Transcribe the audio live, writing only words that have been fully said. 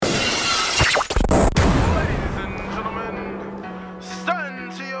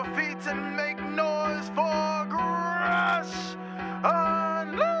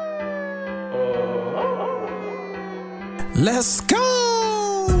Let's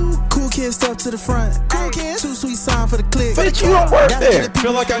go. Cool kids step to the front. Cool kids. Too sweet sign for the click. Bitch, you don't work there.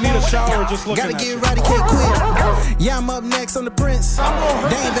 Feel like I need a shower just looking Gotta at get you. right, can't quit. Yeah, I'm up next, I'm the prince. They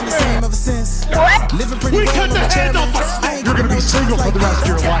ain't been the same ever since. Living pretty We well cut on the head challenge. off. I ain't You're got gonna no be single time for the like rest of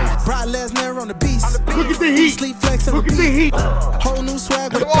your that. life. Brock Lesnar on the beast. Look at the heat. Sleep flex and Look at the repeat. heat. Whole new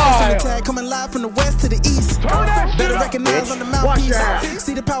swag with a pass on the tag. Coming live from the west to the east. Better recognize on the mouthpiece.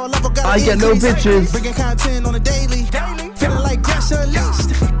 See the power level got I get no bitches. Bringing content on the daily. Feeling like Gresham unleashed.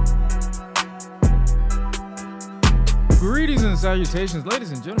 Greetings and salutations,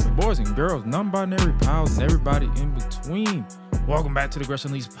 ladies and gentlemen, boys and girls, non-binary pals, and everybody in between. Welcome back to the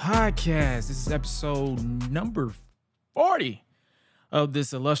Gresham League's podcast. This is episode number 40 of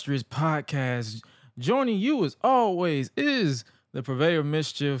this illustrious podcast. Joining you, as always, is the purveyor of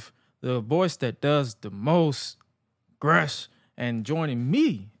mischief, the voice that does the most, Gresh. And joining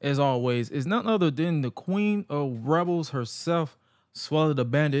me, as always, is none other than the queen of rebels herself, Swallow the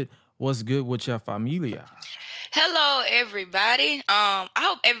Bandit. What's good with your familia? Hello, everybody. I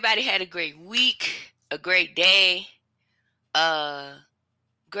hope everybody had a great week, a great day,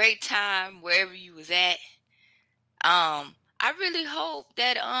 great time wherever you was at. I really hope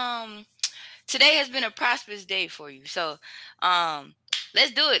that today has been a prosperous day for you. So,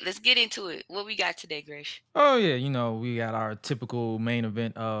 let's do it. Let's get into it. What we got today, Grace? Oh yeah, you know, we got our typical main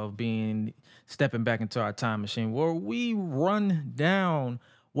event of stepping back into our time machine where we run down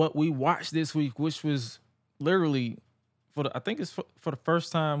what we watched this week, which was literally for the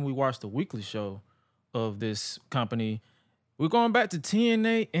first time we watched the weekly show of this company. We're going back to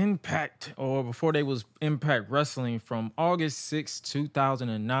TNA Impact, or before they was Impact Wrestling, from August 6,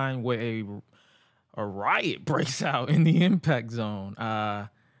 2009, where a riot breaks out in the Impact Zone. I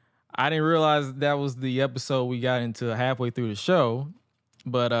didn't realize that was the episode we got into halfway through the show,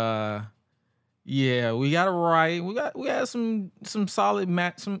 but yeah, we got a riot. We had some solid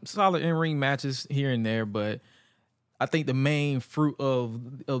in-ring matches here and there, but I think the main fruit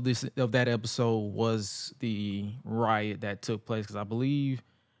of that episode was the riot that took place, because I believe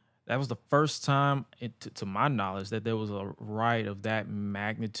that was the first time, to my knowledge, that there was a riot of that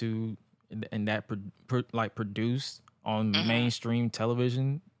magnitude and that produced on mainstream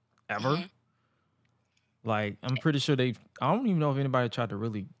television ever. Like, I'm pretty sure I don't even know if anybody tried to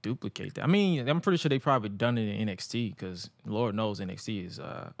really duplicate that. I mean, I'm pretty sure they probably done it in NXT, because Lord knows NXT is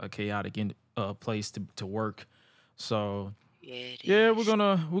a chaotic place to work. So yeah, we're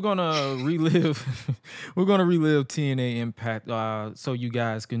gonna relive TNA Impact, so you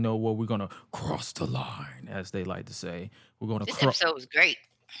guys can know where we're gonna cross the line, as they like to say. This episode was great.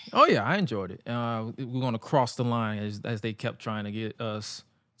 Oh yeah, I enjoyed it. We're gonna cross the line, as they kept trying to get us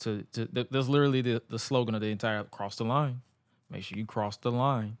to that's literally the slogan of the entire cross the line. Make sure you cross the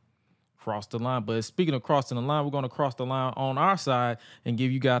line. Cross the line. But speaking of crossing the line, we're going to cross the line on our side and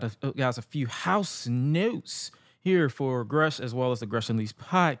give you guys a few house notes here for Gresh, as well as the Gresham League's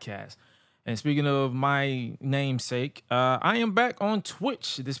podcast. And speaking of my namesake, I am back on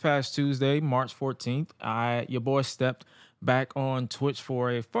Twitch this past Tuesday, March 14th. Your boy stepped back on Twitch for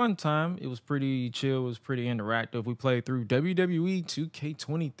a fun time. It was pretty chill. It was pretty interactive. We played through WWE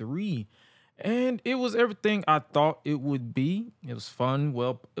 2K23, and it was everything I thought it would be. It was fun.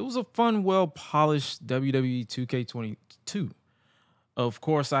 It was a fun, well-polished WWE 2K22. Of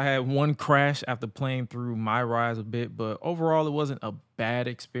course, I had one crash after playing through My Rise a bit, but overall, it wasn't a bad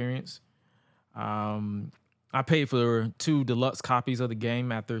experience. I paid for 2 deluxe copies of the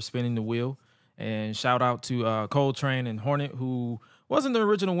game after spinning the wheel. And shout out to Coltrane and Hornet, who wasn't the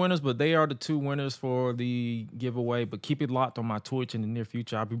original winners, but they are the 2 winners for the giveaway. But keep it locked on my Twitch in the near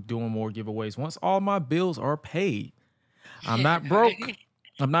future. I'll be doing more giveaways once all my bills are paid. I'm not broke.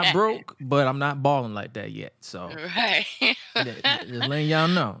 But I'm not balling like that yet. So Right. just letting y'all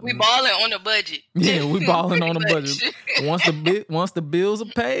know. We balling on a budget. Yeah, we balling on a budget. Once the bills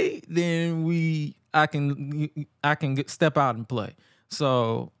are paid, then I can step out and play.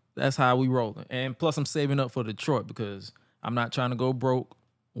 So that's how we rolling. And plus, I'm saving up for Detroit, because I'm not trying to go broke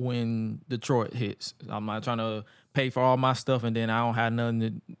when Detroit hits. I'm not trying to pay for all my stuff and then I don't have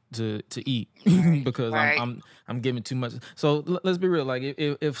nothing to eat because I'm giving too much. So let's be real. Like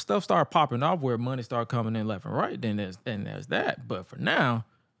if stuff start popping off where money start coming in left and right, then there's that. But for now,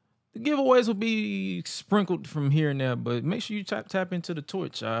 the giveaways will be sprinkled from here and there. But make sure you tap into the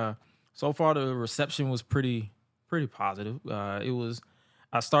Twitch. So far the reception was pretty positive. It was.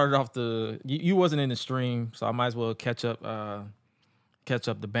 I started off you wasn't in the stream, so I might as well catch up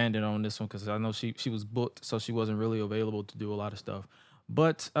the bandit on this one, because I know she was booked, so she wasn't really available to do a lot of stuff.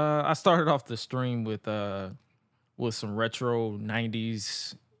 But I started off the stream with some retro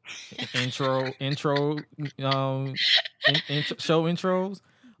 90s intro show intros.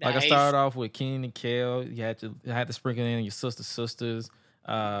 Like I Nice. started off with Keenan and Kel. I had to sprinkle in your sisters.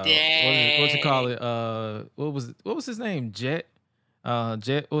 What you call Dang. it? What was his name? Jet,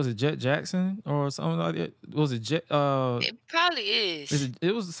 was it Jet Jackson or something like that? Was it Jet? It probably is.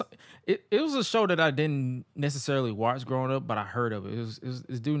 It was a show that I didn't necessarily watch growing up, but I heard of it. It was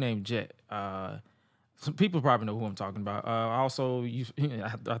this dude named Jet. Some people probably know who I'm talking about.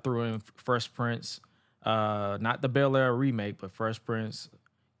 I threw in Fresh Prince, not the Bel Air remake, but Fresh Prince,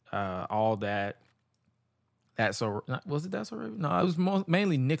 all that. Was it That's Alright? No, it was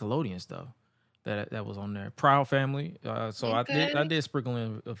mainly Nickelodeon stuff that was on there. Proud Family. So Okay. I did sprinkle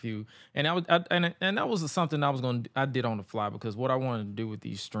in a few, and and that was something I did on the fly, because what I wanted to do with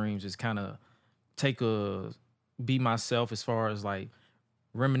these streams is kind of be myself, as far as like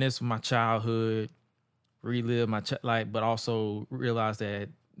reminisce with my childhood, relive but also realize that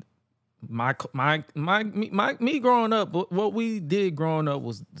me growing up, what we did growing up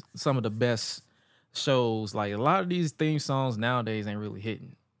was some of the best shows. Like a lot of these theme songs nowadays ain't really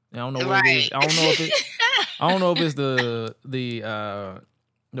hitting. I don't know what it is. Right. I don't know if it's the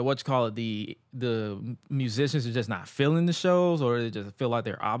what you call it, the musicians are just not feeling the shows, or they just feel like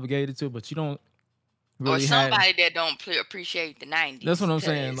they're obligated to. But you don't Or really have. somebody that don't appreciate the 90s. That's what I'm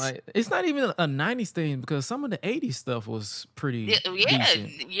saying. 'cause- Like it's not even a '90s thing, because some of the '80s stuff was pretty yeah,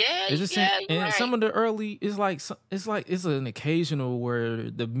 decent. yeah, It's just yeah, and right. some of the early it's an occasional where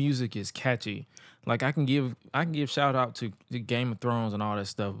the music is catchy. Like I can give shout out to the Game of Thrones and all that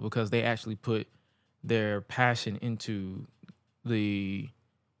stuff, because they actually put their passion into the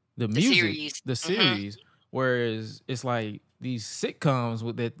music, series. the series. Whereas it's like these sitcoms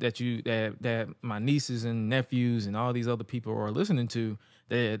that my nieces and nephews and all these other people are listening to.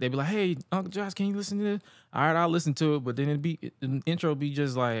 They be like, "Hey, Uncle Josh, can you listen to this?" All right, I'll listen to it, but then the intro be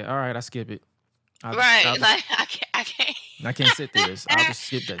just like, "All right, I skip it." Right. Like I can't sit through this. I'll just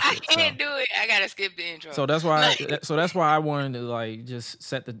skip that I shit. can't do it. I gotta skip the intro. So that's why. Like- So that's why I wanted to like just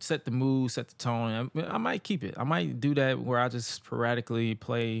set the mood, set the tone. I might keep it. I might do that where I just sporadically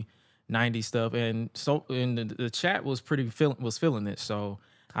play 90s stuff, and the chat was feeling it. So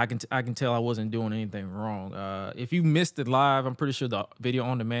I can tell I wasn't doing anything wrong. If you missed it live, I'm pretty sure the video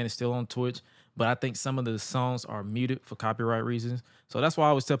on demand is still on Twitch. But I think some of the songs are muted for copyright reasons. So that's why I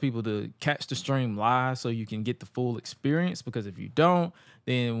always tell people to catch the stream live so you can get the full experience. Because if you don't,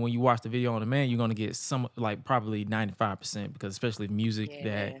 then when you watch the video on demand, you're gonna get some, like probably 95%. Because especially music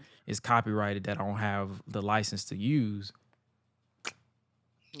that is copyrighted that I don't have the license to use.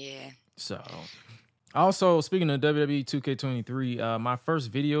 Yeah. So, also speaking of WWE 2K23, my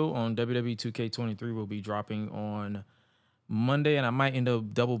first video on WWE 2K23 will be dropping on Monday, and I might end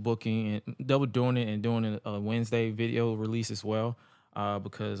up double doing it and doing a Wednesday video release as well,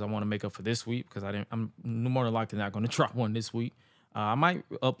 because I want to make up for this week, because I'm more than likely not going to drop one this week. I might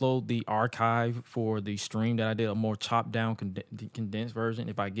upload the archive for the stream that I did, a more chopped down condensed version.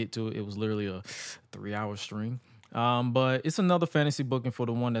 If I get to it, it was literally a 3-hour stream. But it's another fantasy booking for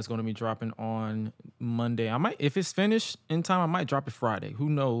the one that's going to be dropping on Monday. I might, if it's finished in time, I might drop it Friday. Who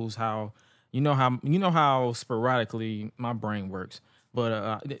knows how? You know how sporadically my brain works.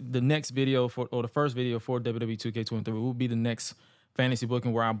 But the next video the first video for WWE 2K23 will be the next fantasy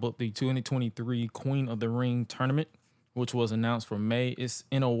booking, where I booked the 2023 Queen of the Ring tournament, which was announced for May. It's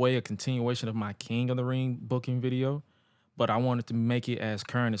in a way a continuation of my King of the Ring booking video, but I wanted to make it as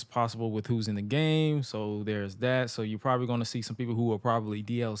current as possible with who's in the game. So there's that. So you're probably going to see some people who are probably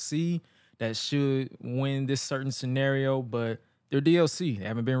DLC that should win this certain scenario, but they're DLC. They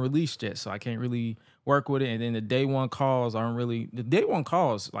haven't been released yet, so I can't really work with it. And then the day one calls,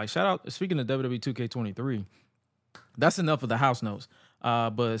 like shout out, speaking of WWE 2K23, that's enough of the house notes.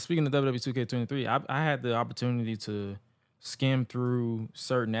 But speaking of WWE 2K23, I had the opportunity to skim through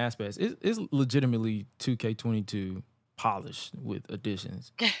certain aspects. It's legitimately 2K22 polished with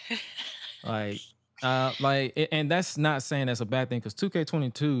additions. And that's not saying that's a bad thing, because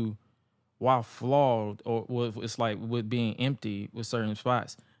 2K22, while flawed, it's like with being empty with certain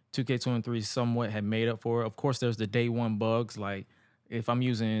spots, 2K23 somewhat had made up for it. Of course, there's the day one bugs. Like if I'm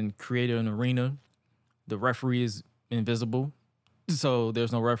using Creator an Arena, the referee is invisible, so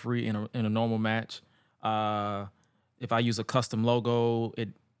there's no referee in a normal match. If I use a custom logo, it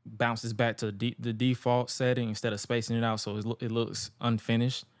bounces back to the default setting instead of spacing it out, so it looks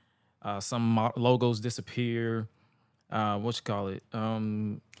unfinished. Some logos disappear.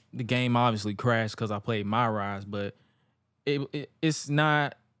 The game obviously crashed because I played My Rise, but it's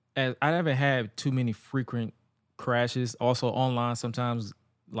not I haven't had too many frequent crashes. Also online, sometimes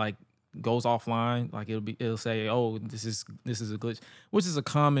like goes offline. Like it'll say, "Oh, this is a glitch," which is a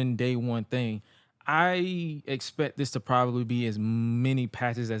common day one thing. I expect this to probably be as many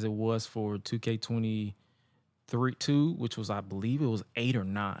patches as it was for 2K23 2, which was, I believe it was 8 or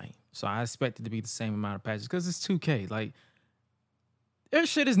 9. So I expect it to be the same amount of patches because it's 2K. Like their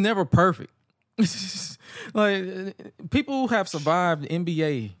shit is never perfect. Like people have survived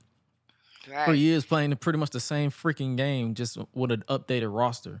NBA for years playing pretty much the same freaking game, just with an updated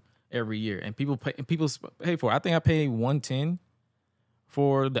roster every year, and people pay for it. I think I paid $110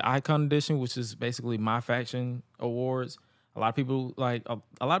 for the Icon Edition, which is basically my faction awards. A lot of people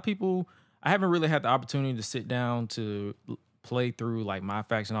I haven't really had the opportunity to sit down to play through like my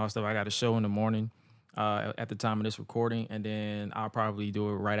faction, all that stuff. I got a show in the morning at the time of this recording, and then I'll probably do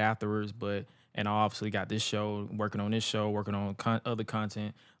it right afterwards. And I obviously got this show, working on other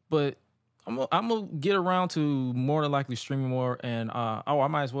content. But I'm gonna get around to more than likely streaming more. And I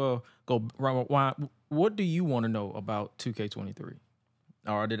might as well go. What do you want to know about 2K23?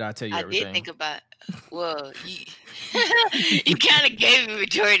 Or did I tell you everything? I did think about. Well, you kind of gave me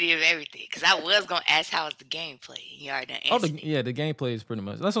majority of everything because I was gonna ask how was the gameplay. You already answered. The gameplay is pretty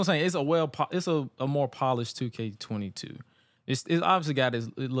much. That's what I'm saying. It's a more polished 2K22. It's obviously got its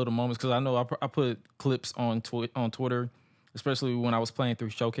little moments because I know I put clips on Twitter, especially when I was playing through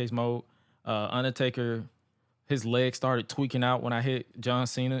showcase mode. Undertaker, his leg started tweaking out when I hit John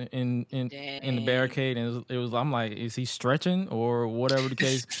Cena in the barricade, and it was I'm like, is he stretching or whatever the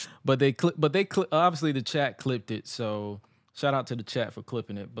case? But obviously the chat clipped it, so shout out to the chat for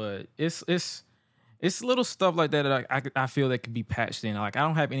clipping it. But it's little stuff like that I feel that could be patched in. Like I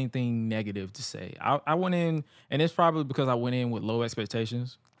don't have anything negative to say. I went in, and it's probably because I went in with low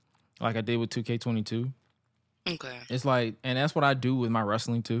expectations, like I did with 2K22. Okay. It's like, and that's what I do with my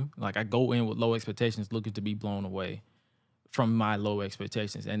wrestling too. Like I go in with low expectations, looking to be blown away from my low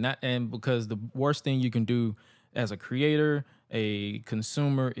expectations. And because the worst thing you can do as a creator, a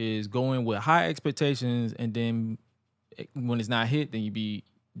consumer, is go in with high expectations, and then when it's not hit, then you be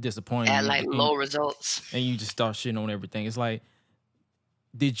disappointed. At like low results. And you just start shitting on everything. It's like,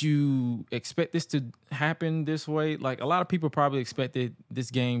 did you expect this to happen this way? Like a lot of people probably expected this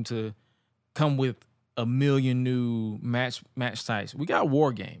game to come with a million new match types. We got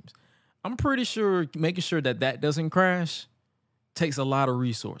war games. I'm pretty sure making sure that doesn't crash takes a lot of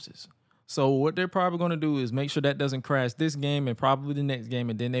resources. So what they're probably going to do is make sure that doesn't crash this game and probably the next game,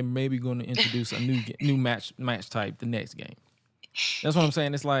 and then they maybe going to introduce a new match type the next game. That's what I'm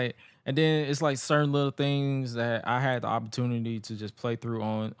saying. It's like, and then it's like certain little things that I had the opportunity to just play through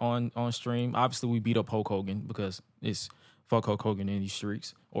on stream. Obviously, we beat up Hulk Hogan because it's fuck Hulk Hogan in these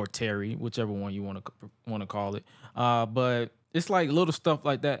streets, or Terry, whichever one you want to call it. But it's like little stuff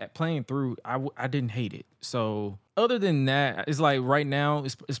like that playing through. I didn't hate it. So other than that, it's like right now,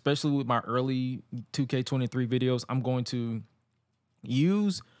 especially with my early 2K23 videos, I'm going to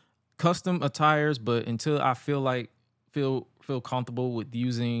use custom attires, but until I feel comfortable with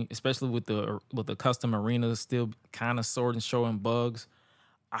using, especially with the custom arenas still kind of sort and showing bugs,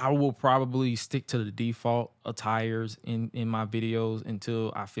 I will probably stick to the default attires in my videos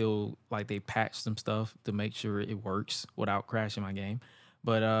until I feel like they patch some stuff to make sure it works without crashing my game.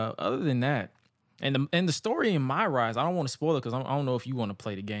 But other than that, and the story in My Rise, I don't want to spoil it because I don't know if you want to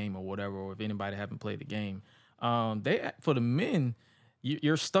play the game or whatever, or if anybody haven't played the game. For the men,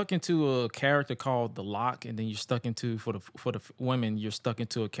 you're stuck into a character called the Lock, and then you're stuck into for the women, you're stuck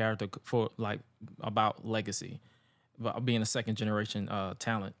into a character for like about legacy, about being a second generation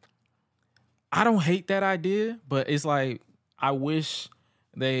talent. I don't hate that idea, but it's like I wish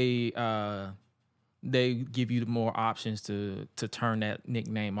they give you more options to turn that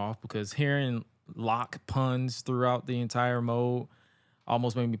nickname off, because hearing Lock puns throughout the entire mode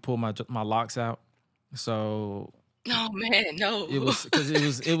almost made me pull my locks out. So no, man, no. It was because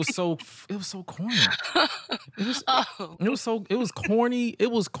it was so corny. It was corny. It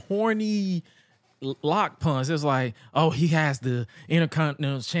was corny lock puns. It was like, oh, he has the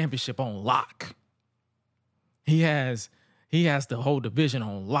Intercontinental Championship on lock. He has the whole division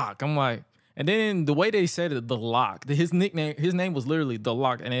on lock. I'm like, and then the way they said it, the Lock. His name was literally the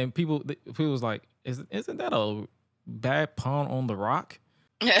Lock, and then people was like, isn't that a bad pun on the Rock?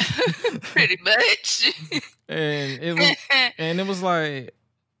 Pretty much. and it was like,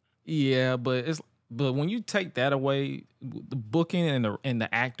 yeah, but when you take that away, the booking and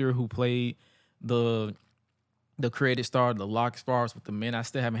the actor who played the creative star, the Lock, as far as with the men, I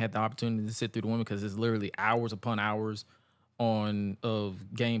still haven't had the opportunity to sit through the women because it's literally hours upon hours of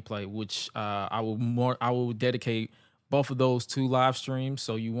gameplay, which I will dedicate both of those to live streams,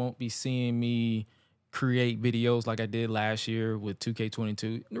 so you won't be seeing me create videos like I did last year with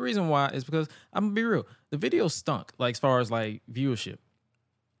 2K22. The reason why is because I'm gonna be real, the video stunk. Like as far as like viewership,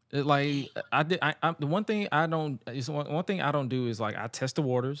 like the one thing I don't is one thing I don't do is like I test the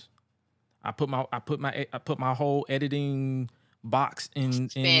waters. I put my whole editing box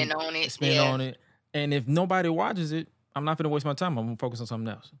Spin on it. spin on it, and if nobody watches it, I'm not gonna waste my time. I'm gonna focus on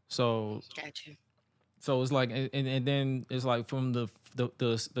something else. So Got you. So it's like, and then it's like from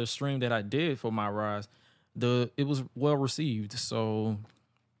the stream that I did for my rise, it was well received. So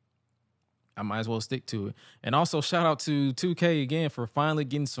I might as well stick to it. And also shout out to 2K again for finally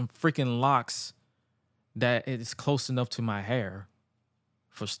getting some freaking locks that is close enough to my hair,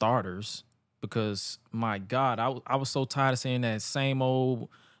 for starters. Because my God, I was so tired of seeing that same old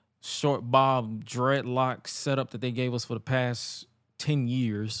short bob dreadlock setup that they gave us for the past 10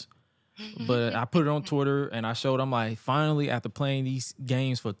 years. But I put it on Twitter and I showed them, like, finally, after playing these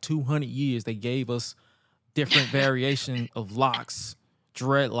games for 200 years, they gave us different variation of locks,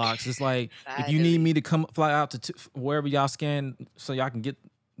 dreadlocks. It's like, if you need me to fly out to wherever y'all scan so y'all can get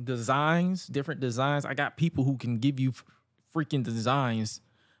different designs, I got people who can give you freaking designs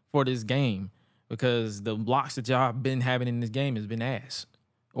for this game, because the blocks that y'all been having in this game has been ass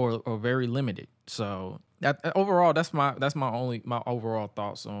or very limited. So that overall, that's my overall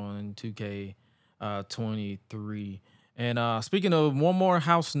thoughts on 2K23. And speaking of one more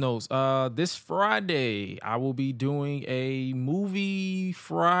house notes, this Friday I will be doing a movie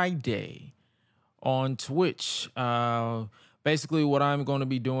Friday on Twitch. Basically what I'm going to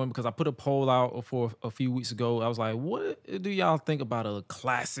be doing, because I put a poll out for a few weeks ago. I was like, what do y'all think about a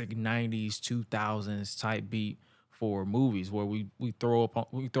classic 90s, 2000s type beat for movies, where we throw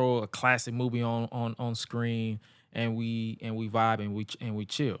a classic movie on screen and we vibe and we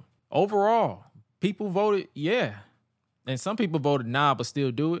chill. Overall, people voted yeah. And some people voted nah, but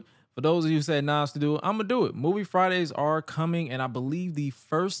still do it. For those of you who said nah, to do it, I'm going to do it. Movie Fridays are coming, and I believe the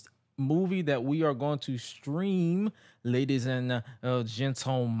first movie that we are going to stream, ladies and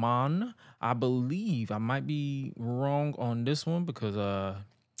gentlemen, I believe, I might be wrong on this one, because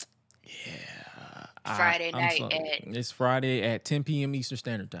Friday night it's Friday at 10 p.m. Eastern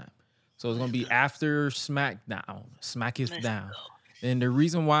Standard Time. So it's going to be after SmackDown. Let's down. Go. And the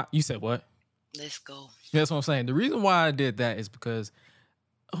reason why you said what? Let's go. That's what I'm saying. The reason why I did that is because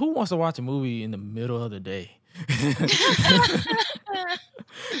who wants to watch a movie in the middle of the day?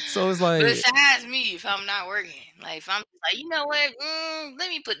 So it's like, besides me, if I'm not working, like if I'm like, you know what, let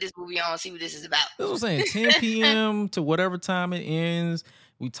me put this movie on, see what this is about. That's what I'm saying. 10 p.m. to whatever time it ends.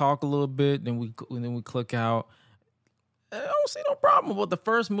 We talk a little bit, then we click out. I don't see no problem. But the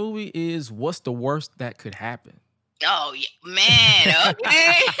first movie is what's the worst that could happen? Oh yeah, man.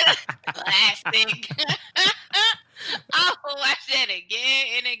 Okay, classic. I'll watch that again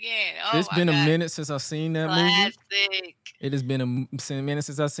and again. Oh, it's been a minute since I've seen that movie. It has been a minute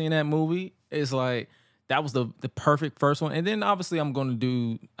since I've seen that movie. It's like, that was the perfect first one. And then obviously I'm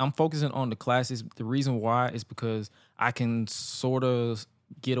focusing on the classics. The reason why is because I can sort of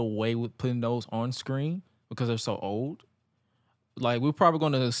get away with putting those on screen because they're so old. Like we're probably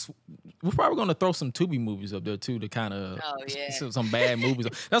gonna throw some Tubi movies up there too, to kind of some bad movies.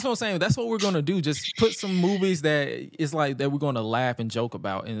 That's what I'm saying. That's what we're gonna do. Just put some movies that is like that we're gonna laugh and joke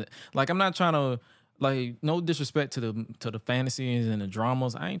about. And like, I'm not trying to, like, no disrespect to the fantasies and the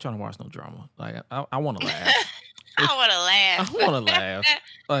dramas. I ain't trying to watch no drama. Like I want to laugh. I want to laugh. I want to laugh.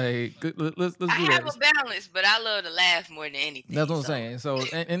 Like, let's do that. I have a balance, but I love to laugh more than anything. That's what I'm saying. So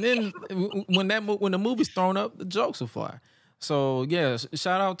and then when the movie's thrown up, the jokes will fly. So yeah,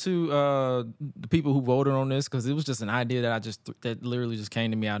 shout out to the people who voted on this, because it was just an idea that literally just came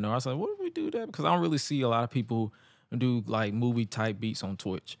to me. I know I was like, what if we do that? Because I don't really see a lot of people who do like movie type beats on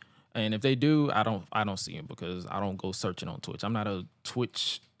Twitch, and if they do, I don't see them, because I don't go searching on Twitch. I'm not a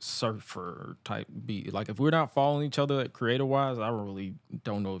Twitch surfer type beat. Like if we're not following each other creator wise, I really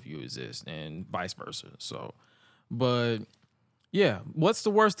don't know if you exist, and vice versa. So, but yeah, what's the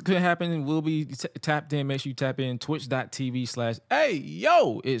worst that could happen? We'll be tapped in. Make sure you tap in twitch.tv/hey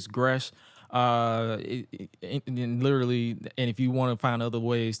yo, it's Gresh. And literally, and if you want to find other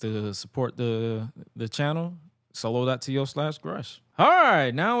ways to support the channel, solo.to/Gresh. All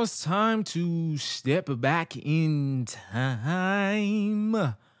right, now it's time to step back in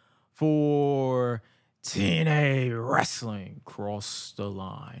time for TNA Wrestling Cross the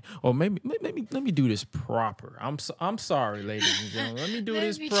Line. Or maybe let me do this proper. I'm sorry, ladies and gentlemen. Let me do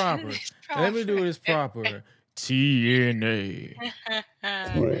this proper. Let me do this proper. TNA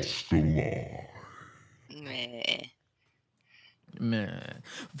Cross the Line. Man.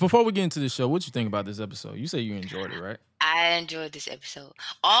 Before we get into the show, what you think about this episode? You say you enjoyed it, right? I enjoyed this episode.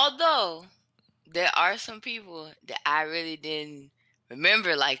 Although there are some people that I really didn't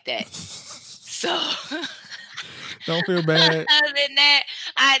remember like that. So Don't feel bad. other than that,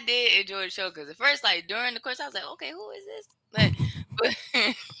 I did enjoy the show because at first, like during the course, I was like, okay, who is this? But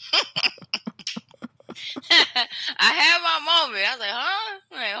I had my moment. I was like, huh?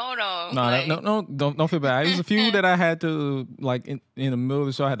 Like, hold on. No, Like, don't feel bad. It was a few that I had to like in the middle of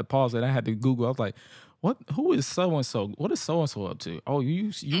the show. I had to pause it. I had to Google. I was like, "What? Who is so and so? What is so and so up to? Oh,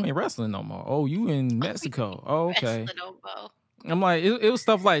 you ain't wrestling no more. Oh, you in Mexico. Oh, okay." wrestling over. I'm like, it was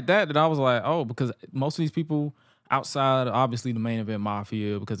stuff like that I was like, oh, because most of these people outside, obviously the main event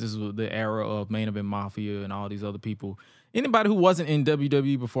mafia, because this was the era of main event mafia and all these other people. Anybody who wasn't in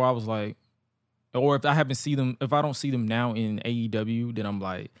WWE before, I was like, or if I haven't seen them, if I don't see them now in AEW, then I'm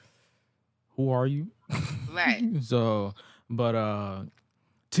like, who are you? Right. So, but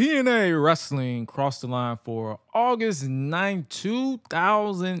TNA Wrestling crossed the line for August 9th,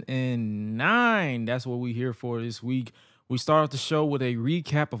 2009. That's what we're here for this week. We start off the show with a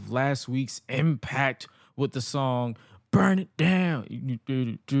recap of last week's Impact with the song Burn It Down.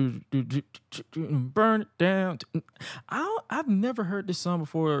 Burn It Down. I've never heard this song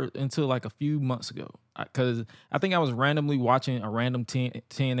before until like a few months ago. Because I think I was randomly watching a random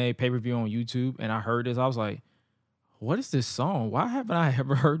TNA pay-per-view on YouTube and I heard this. I was like, what is this song? Why haven't I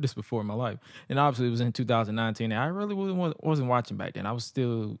ever heard this before in my life? And obviously it was in 2019. I really wasn't watching back then. I was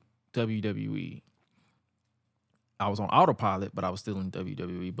still WWE. I was on autopilot, but I was still in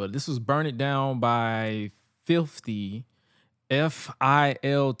WWE. But this was Burn It Down by 50,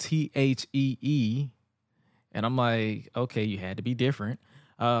 Filthee. And I'm like, okay, you had to be different.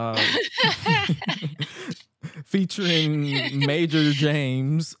 Featuring Major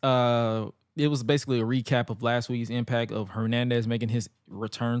James. It was basically a recap of last week's Impact of Hernandez making his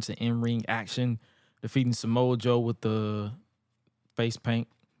return to in-ring action, defeating Samoa Joe with the face paint.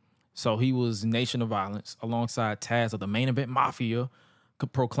 So he was Nation of Violence alongside Taz of the Main Event Mafia,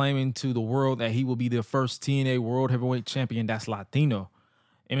 proclaiming to the world that he will be the first TNA World Heavyweight Champion that's Latino.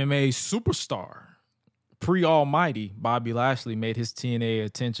 MMA superstar, pre-almighty Bobby Lashley made his TNA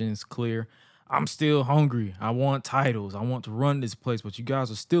intentions clear. I'm still hungry. I want titles. I want to run this place, but you guys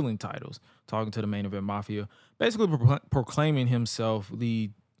are stealing titles. Talking to the Main Event Mafia, basically proclaiming himself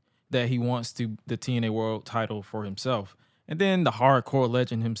that he wants the TNA World title for himself. And then the hardcore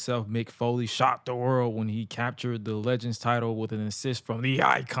legend himself, Mick Foley, shocked the world when he captured the Legends title with an assist from the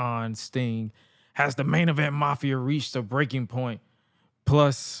icon Sting. Has the Main Event Mafia reached a breaking point?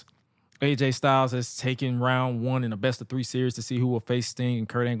 Plus, AJ Styles has taken round one in a best-of-3 series to see who will face Sting and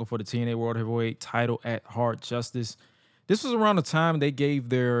Kurt Angle for the TNA World Heavyweight title at Hard Justice. This was around the time they gave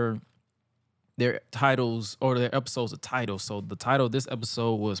their titles or their episodes a title. So the title of this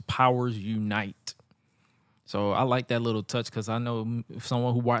episode was Powers Unite. So I like that little touch because I know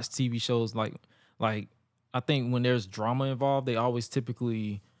someone who watched TV shows like I think when there's drama involved, they always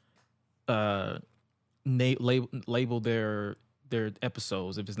typically label their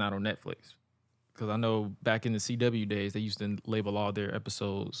episodes if it's not on Netflix. Because I know back in the CW days, they used to label all their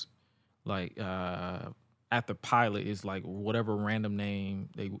episodes like after pilot is like whatever random name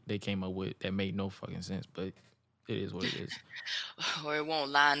they came up with that made no fucking sense, but it is what it is. Or it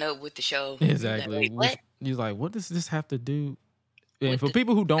won't line up with the show. Exactly. Like, what? You're like, what does this have to do? And for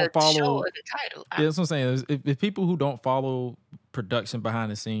people who don't follow the title, that's what I'm saying. If people who don't follow production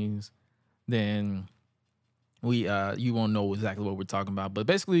behind the scenes, then you won't know exactly what we're talking about. But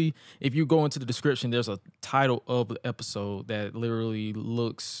basically, if you go into the description, there's a title of the episode that literally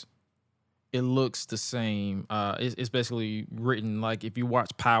looks the same. It's basically written like if you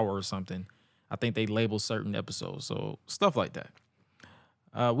watch Power or something. I think they label certain episodes, so stuff like that.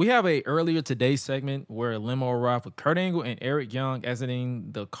 We have a earlier today segment where a limo arrived with Kurt Angle and Eric Young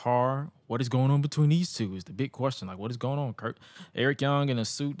exiting the car. What is going on between these two is the big question. Like, what is going on, Kurt? Eric Young in a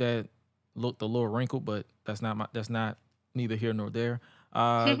suit that looked a little wrinkled, but that's not neither here nor there.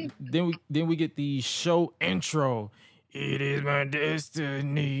 Then we get the show intro. It is my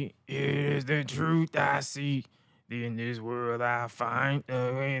destiny. It is the truth I seek. In this world I find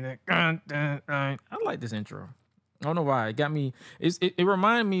a way to content. I like this intro. I don't know why. It got me. It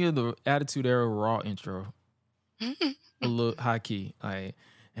reminded me of the Attitude Era Raw intro. A little high key. Like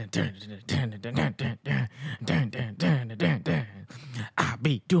I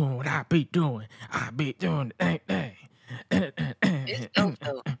be doing what I be doing. I be doing the thing. It's dope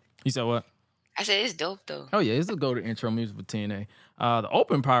though. You said what? I said it's dope though. Oh yeah, it's the go-to intro music for TNA. The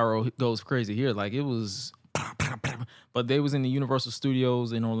open pyro goes crazy here. Like it was, but they was in the Universal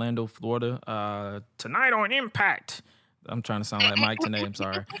Studios in Orlando, Florida. Tonight on Impact. I'm trying to sound like Mike today. I'm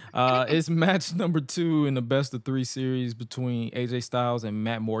sorry. It's match number 2 in the best of 3 series between AJ Styles and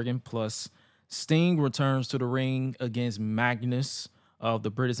Matt Morgan, plus Sting returns to the ring against Magnus of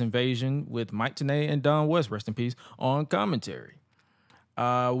the British Invasion with Mike Tenay and Don West, rest in peace, on commentary.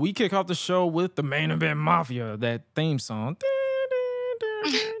 We kick off the show with the Main Event Mafia, that theme song.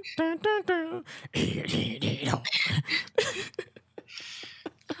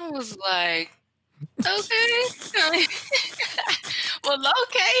 I was like, okay. Well,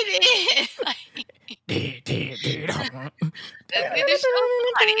 okay then. Let's get the show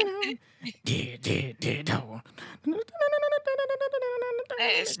started.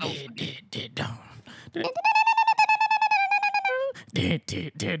 That is so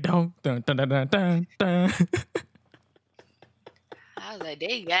I was like,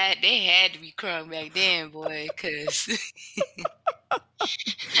 they had to be crunk back then, boy, because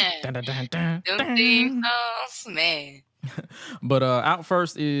them theme songs, man. But out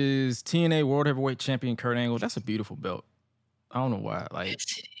first is TNA World Heavyweight Champion Kurt Angle. That's a beautiful belt. I don't know why. Like,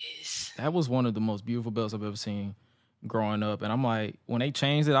 Yes, it is. that was one of the most beautiful belts I've ever seen growing up. And I'm like, when they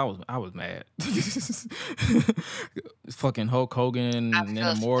changed it, I was mad. Fucking Hulk Hogan and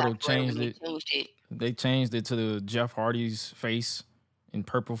then Immortal changed it. They changed it to the Jeff Hardy's face in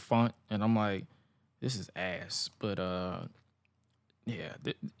purple font, and I'm like, this is ass. But yeah,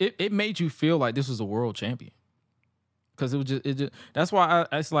 it made you feel like this was a world champion, because it just that's why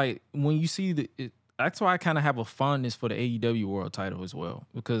it's like when you see that's why I kind of have a fondness for the AEW world title as well,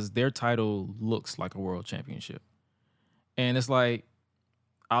 because their title looks like a world championship, and it's like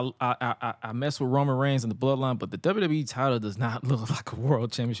I mess with Roman Reigns and the Bloodline, but the WWE title does not look like a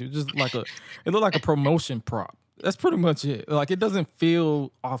world championship. It just it looked like a promotion prop. That's pretty much it. Like, it doesn't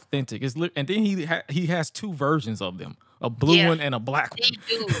feel authentic. And then he has two versions of them, a blue one and a black one. He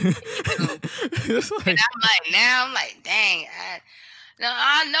do. And I'm like, dang.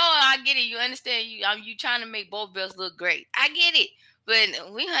 I know, I get it. You understand? You trying to make both belts look great. I get it.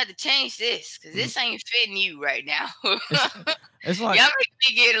 But we had to change this because this ain't fitting you right now. It's like, y'all make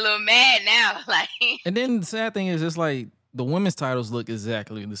me get a little mad now. Like, and then the sad thing is, it's like the women's titles look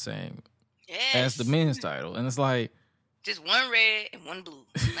exactly the same as the men's title, and it's like just one red and one blue.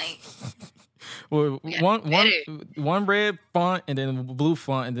 Like, well, one red font and then blue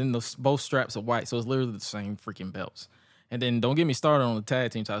font, and then both straps are white, so it's literally the same freaking belts. And then don't get me started on the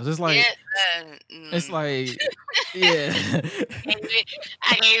tag team titles. It's like, it's like, yeah. I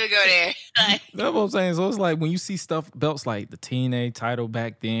can't even go there. That's what I'm saying. So it's like when you see belts like the TNA title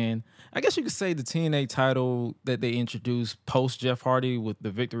back then, I guess you could say the TNA title that they introduced post Jeff Hardy with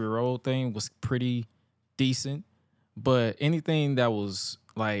the Victory Road thing was pretty decent. But anything that was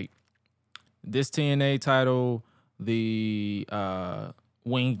like this TNA title, the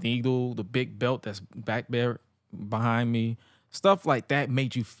Winged Eagle, the big belt that's back there behind me, stuff like that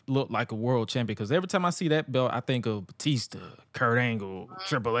made you look like a world champion. Because every time I see that belt, I think of Batista, Kurt Angle,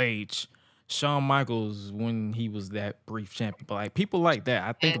 Triple H, Shawn Michaels when he was that brief champion. But like people like that,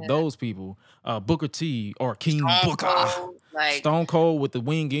 I think of those people, Booker T or King Booker, Stone Cold with the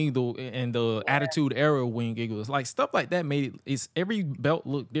Winged Eagle and the Attitude Era Winged Eagle. It's like stuff like that made it's every belt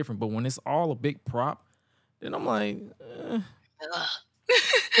look different. But when it's all a big prop, then I'm like,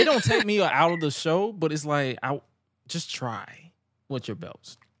 it don't take me out of the show, but it's like, I just try with your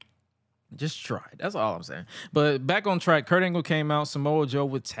belts. Just try. That's all I'm saying. But back on track, Kurt Angle came out, Samoa Joe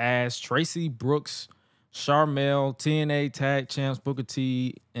with Taz, Tracy Brooks, Sharmell, TNA Tag Champs, Booker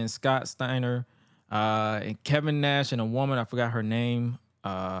T, and Scott Steiner, and Kevin Nash and a woman, I forgot her name,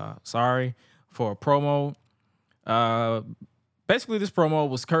 sorry, for a promo. Basically, this promo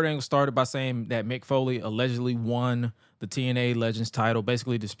was Kurt Angle started by saying that Mick Foley allegedly won the TNA Legends title,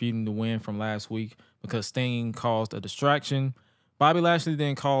 basically disputing the win from last week because Sting caused a distraction. Bobby Lashley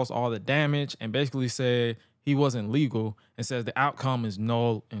then caused all the damage and basically said he wasn't legal and says the outcome is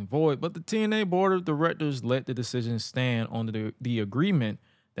null and void. But the TNA board of directors let the decision stand on the agreement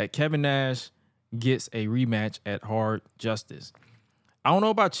that Kevin Nash gets a rematch at Hard Justice. I don't know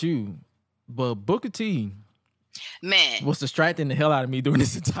about you, but Booker T was distracting the hell out of me during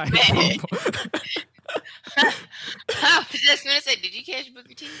this entire promo. I was just gonna say, did you catch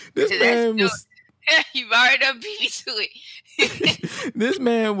Booker T? This man was. You've already done beat me to it. This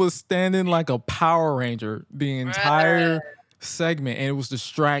man was standing like a Power Ranger the entire segment, and it was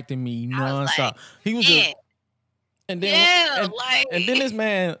distracting me nonstop. Like, he was just, and then and then this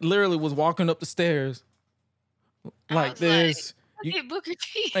man literally was walking up the stairs like this. Booker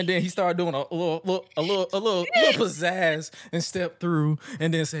T. And then he started doing a little pizzazz and stepped through,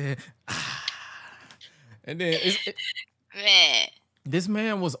 and then said, ah. And then man, this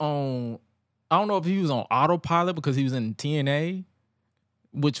man was on. I don't know if he was on autopilot because he was in TNA,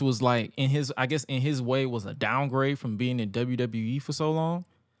 which was like in his way was a downgrade from being in WWE for so long.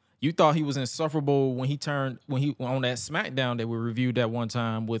 You thought he was insufferable when he on that SmackDown that we reviewed that one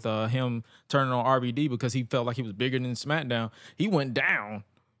time with him turning on RVD because he felt like he was bigger than SmackDown. He went down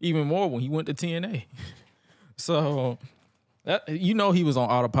even more when he went to TNA. So he was on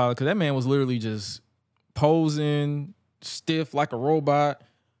autopilot because that man was literally just posing stiff like a robot.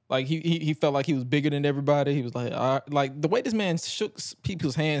 Like he felt like he was bigger than everybody. He was like the way this man shook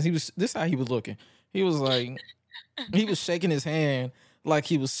people's hands. This is how he was looking. He was like he was shaking his hand like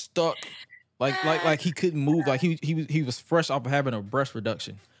he was stuck, like he couldn't move. Like he was fresh off of having a breast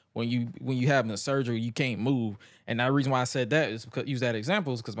reduction. When you having a surgery, you can't move. And the reason why I said that is because use that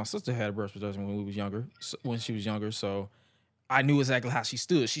example is because my sister had a breast reduction when she was younger. So I knew exactly how she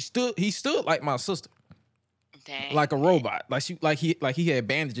stood. He stood like my sister. Dang. Like a robot. Like he had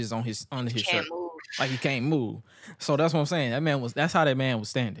bandages on his shirt. Move. Like he can't move. So that's what I'm saying. That's how that man was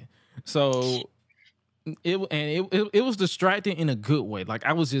standing. So it was distracting in a good way. Like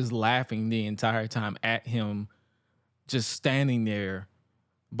I was just laughing the entire time at him just standing there.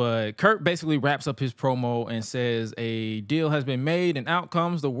 But Kurt basically wraps up his promo and says a deal has been made and out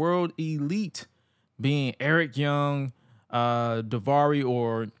comes the World Elite, being Eric Young, Davari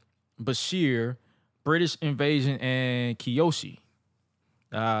or Bashir, British Invasion, and Kiyoshi.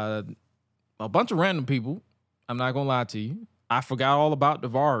 A bunch of random people. I'm not gonna lie to you. I forgot all about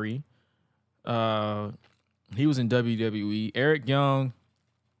Davari. He was in WWE. Eric Young,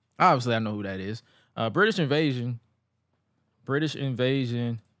 obviously I know who that is. British Invasion.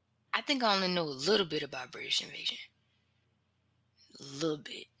 I think I only know a little bit about British Invasion. A little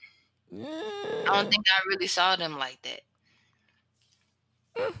bit. Yeah. I don't think I really saw them like that.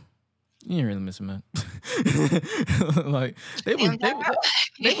 You ain't really missing, man. Like they was.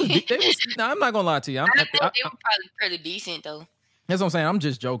 No, I'm not gonna lie to you. They were probably pretty decent though. That's what I'm saying. I'm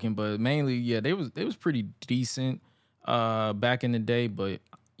just joking, but mainly, yeah, they was pretty decent back in the day. But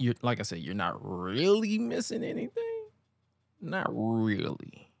like I said, you're not really missing anything. Not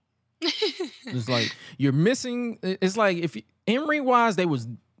really. It's like you're missing. It's like if in ring wise, they was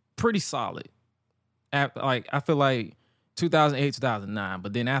pretty solid. I feel like 2008, 2009,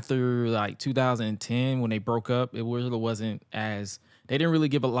 but then after like 2010, when they broke up, it really wasn't as. They didn't really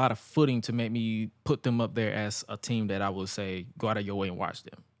give a lot of footing to make me put them up there as a team that I would say go out of your way and watch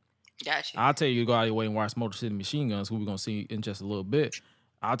them. Gotcha. I'll tell you to go out of your way and watch Motor City Machine Guns, who we're gonna see in just a little bit.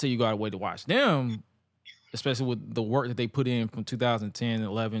 I'll tell you go out of your way to watch them, especially with the work that they put in from 2010,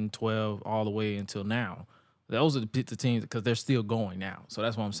 11, 12, all the way until now. Those are the teams because they're still going now. So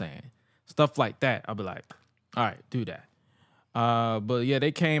that's what I'm saying. Stuff like that, I'll be like, all right, do that. But yeah,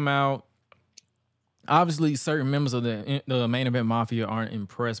 they came out. Obviously, certain members of the main event mafia aren't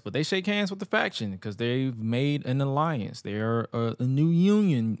impressed, but they shake hands with the faction because they've made an alliance. They are a new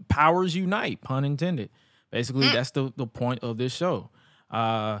union. Powers unite, pun intended. Basically, that's the point of this show.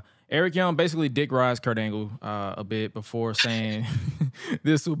 Eric Young basically dick rides Kurt Angle a bit before saying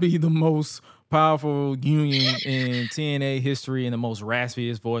this will be the most powerful union in TNA history and the most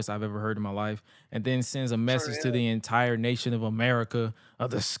raspiest voice I've ever heard in my life, and then sends a message to the entire nation of America, a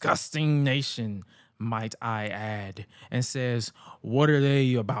disgusting nation, might I add, and says, what are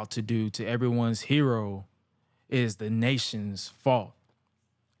they about to do to everyone's hero is the nation's fault.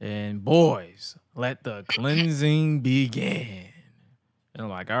 And boys, let the cleansing begin. And I'm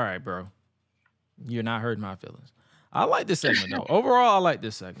like, all right, bro, you're not hurting my feelings. I like this segment, though. Overall, I like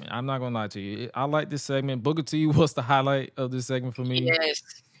this segment. I'm not going to lie to you. I like this segment. Booker T was the highlight of this segment for me. Yes.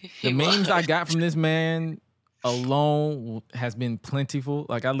 The memes I got from this man alone has been plentiful.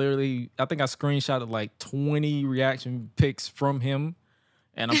 Like, I think I screenshotted like 20 reaction pics from him.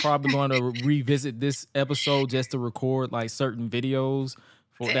 And I'm probably going to revisit this episode just to record like certain videos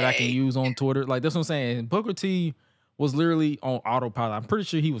that I can use on Twitter. Like, that's what I'm saying. Booker T was literally on autopilot. I'm pretty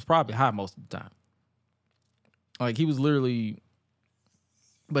sure he was probably high most of the time. Like, he was literally,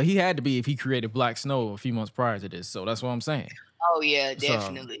 but he had to be if he created Black Snow a few months prior to this. So that's what I'm saying. Oh yeah,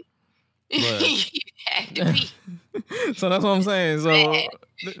 definitely. But, had to be. So that's what I'm saying. So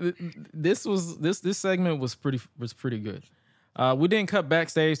this segment was pretty good. We didn't cut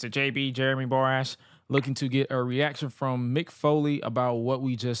backstage to JB Jeremy Borash looking to get a reaction from Mick Foley about what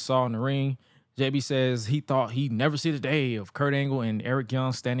we just saw in the ring. JB says he thought he'd never see the day of Kurt Angle and Eric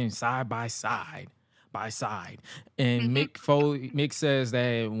Young standing side by side. And Mick says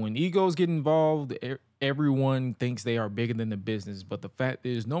that when egos get involved, everyone thinks they are bigger than the business. But the fact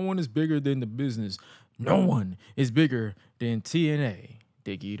is, no one is bigger than the business. No one is bigger than TNA.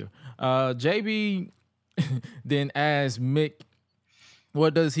 Dick eater. JB then asks Mick,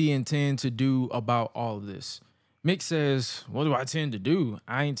 what does he intend to do about all of this? Mick says, what do I intend to do?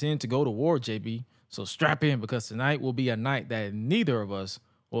 I intend to go to war, JB. So strap in, because tonight will be a night that neither of us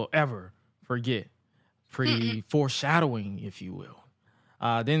will ever forget. Pretty foreshadowing, if you will.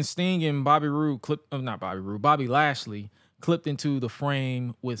 Then Sting and Bobby Lashley clipped into the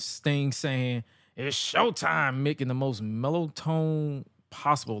frame with Sting saying, "It's showtime," Mick in the most mellow tone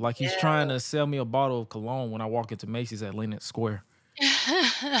possible. Like he's trying to sell me a bottle of cologne when I walk into Macy's at Lenox Square.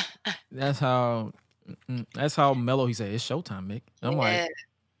 That's how mellow he said, "It's showtime, Mick." And I'm like,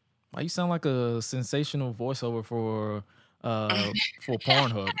 why you sound like a sensational voiceover for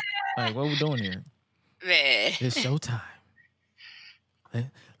Pornhub? Like, what are we doing here? Man. It's showtime.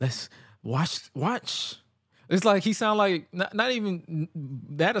 Let's watch. It's like he sound like not even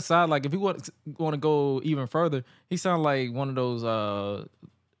that aside. Like if he want to go even further, he sound like one of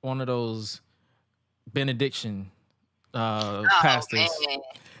those benediction pastors.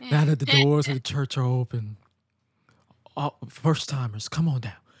 Now that the doors of the church are open, first timers, come on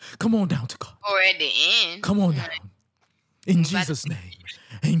down to God. Or at the end, come on down in Jesus' name,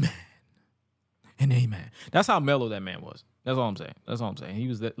 amen and amen. That's how mellow that man was. That's all I'm saying. He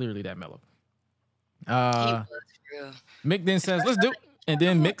was literally that mellow. he was real. Mick then says, "Let's do it," and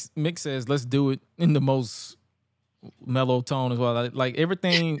then Mick says, "Let's do it" in the most mellow tone as well. Like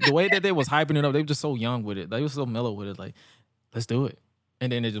everything, the way that they was hyping it up, they were just so young with it. They were so mellow with it. Like, let's do it,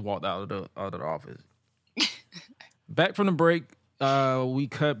 and then they just walked out of the office. Back from the break, we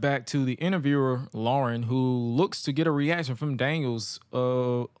cut back to the interviewer Lauren, who looks to get a reaction from Daniels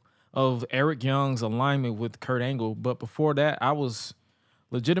of Eric Young's alignment with Kurt Angle. But before that, I was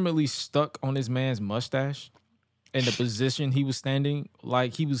legitimately stuck on this man's mustache and the position he was standing.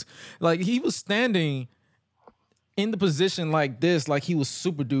 Like he was standing in the position like this, like he was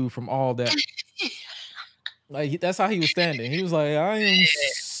Super Dude from All That. Like that's how he was standing. He was like, "I am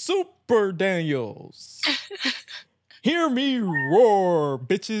Super Daniels. Hear me roar,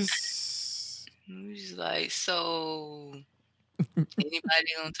 bitches." He's like, so anybody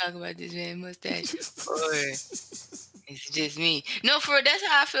gonna talk about this man's mustache? Or it's just me? No, that's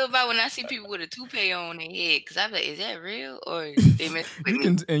how I feel about when I see people with a toupee on their head. Because I'm like, is that real? Or they mess with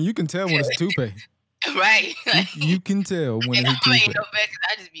me? You can tell when it's a toupee. Right. Like, you can tell when it's a I toupee. know better 'cause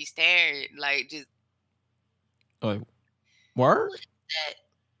I just be staring, like, just. Like, word?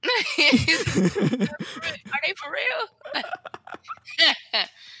 Are they for real?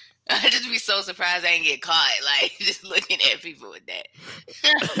 I just be so surprised I ain't get caught, like just looking at people with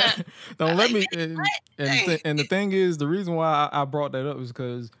that. Don't let me. And the thing is, the reason why I brought that up is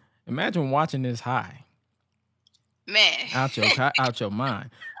because imagine watching this high, man, out your mind.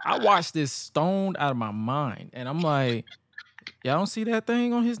 I watched this stoned out of my mind, and I'm like, y'all don't see that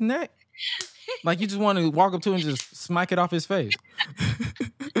thing on his neck? Like you just want to walk up to him and just smack it off his face.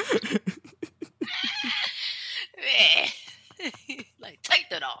 Man. Like,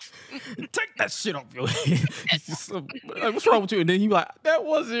 take that off. Take that shit off your head. Like, what's wrong with you? And then you like, that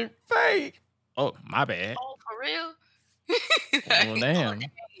wasn't fake. Oh, my bad. Oh, for real? Well, damn.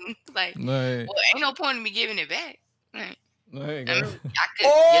 Like, well, ain't no point in me giving it back. Right. There you go.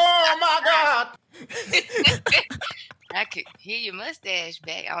 My God. I could hear your mustache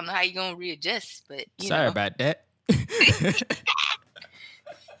back. I don't know how you're going to readjust, but you Sorry know. about that.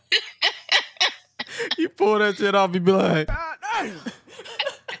 You pull that shit off, you be like, that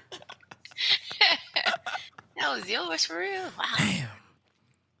was yours for real? Wow. Damn.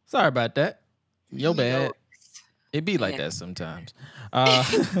 Sorry about that. Your bad. It be like that sometimes.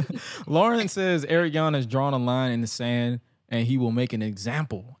 Lauren says Eric Young has drawn a line in the sand and he will make an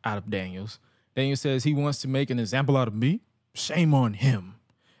example out of Daniels. Daniel says he wants to make an example out of me. Shame on him.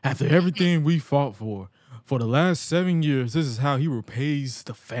 After everything we fought for the last 7 years, this is how he repays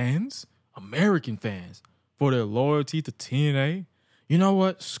the fans, American fans, for their loyalty to TNA. You know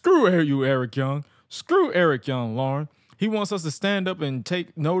what? Screw you, Eric Young. Screw Eric Young, Lauren. He wants us to stand up and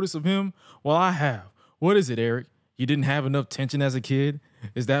take notice of him. Well, I have. What is it, Eric? You didn't have enough tension as a kid?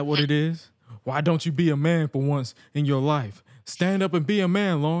 Is that what it is? Why don't you be a man for once in your life? Stand up and be a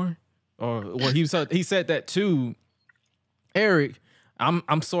man, Lauren. Or well, he said that to Eric.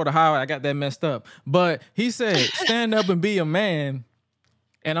 I'm sort of how I got that messed up. But he said, stand up and be a man.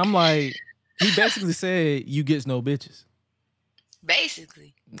 And I'm like, he basically said, you gets no bitches.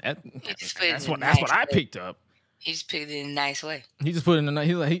 Basically. That's what I picked up. He just picked it in a nice way. He just put it in a nice.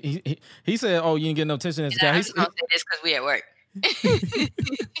 He said, "Oh, you didn't get no attention as a guy." I'm just gonna say this because we at work.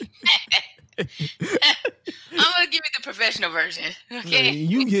 I'm gonna give you the professional version. Okay,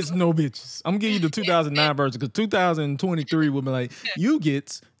 you gets no bitches. I'm gonna give you the 2009 version because 2023 would be like, you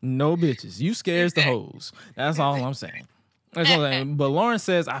gets no bitches. You scares the hoes. That's all I'm saying. That's all I'm saying. But Lauren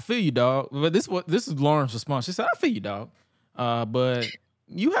says, "I feel you, dog." But this is Lauren's response. She said, "I feel you, dog." But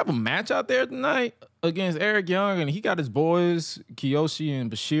you have a match out there tonight against Eric Young, and he got his boys Kiyoshi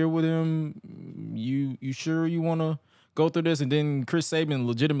and Bashir with him. You sure you want to go through this? And then Chris Sabin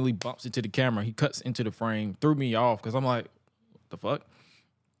legitimately bumps into the camera. He cuts into the frame, threw me off because I'm like, what the fuck?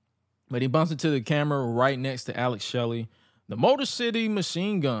 But he bumps into the camera right next to Alex Shelley, the Motor City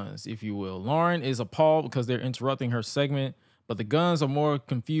Machine Guns, if you will. Lauren is appalled because they're interrupting her segment, but the Guns are more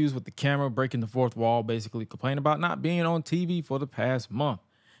confused with the camera breaking the fourth wall, basically complaining about not being on TV for the past month.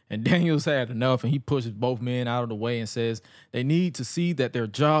 And Daniels had enough, and he pushes both men out of the way and says they need to see that their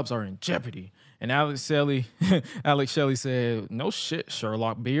jobs are in jeopardy. And Alex Shelley said, "No shit,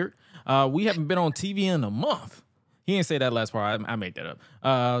 Sherlock Beard. We haven't been on TV in a month." He didn't say that last part. I made that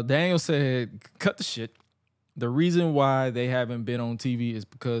up. Daniels said, "Cut the shit. The reason why they haven't been on TV is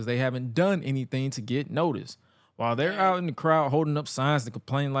because they haven't done anything to get noticed. While they're out in the crowd holding up signs and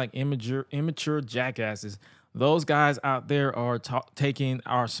complaining like immature jackasses, those guys out there are taking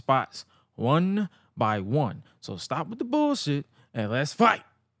our spots one by one. So stop with the bullshit and let's fight."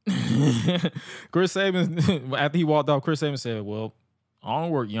 Chris Sabin, after he walked off, Chris Sabin said, "Well,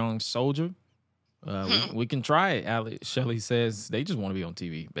 onward, young soldier. We can try it." Alex Shelley says they just want to be on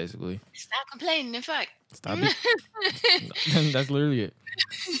TV, basically. Stop complaining and fight. Stop it. That's literally it.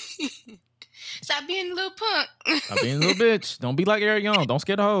 Stop being a little punk. Stop being a little bitch. Don't be like Eric Young. Don't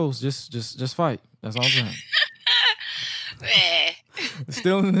scare the hoes. Just fight. That's all I'm saying.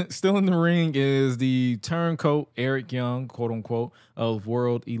 Still in the ring is the turncoat Eric Young, quote unquote, of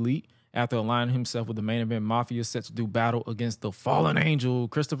World Elite. After aligning himself with the main event Mafia, set to do battle against the fallen angel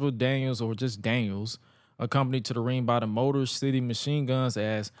Christopher Daniels, or just Daniels, accompanied to the ring by the Motor City Machine Guns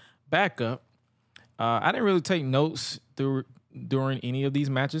as backup. I didn't really take notes during any of these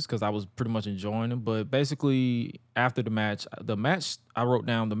matches because I was pretty much enjoying them. But basically, after the match I wrote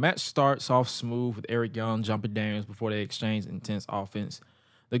down, the match starts off smooth with Eric Young jumping Daniels before they exchange intense offense.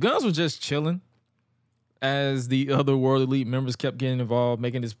 The Guns were just chilling as the other World Elite members kept getting involved,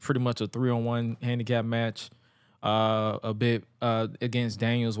 making this pretty much a 3-on-1 handicap match a bit against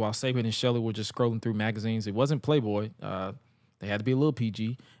Daniels, while Sabin and Shelley were just scrolling through magazines. It wasn't Playboy. They had to be a little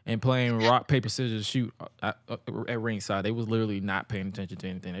PG and playing rock, paper, scissors, shoot at ringside. They was literally not paying attention to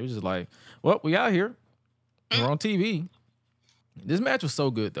anything. They was just like, well, we out here. We're on TV. This match was so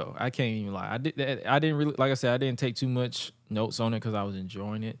good, though. I can't even lie. I didn't really, like I said, I didn't take too much notes on it because I was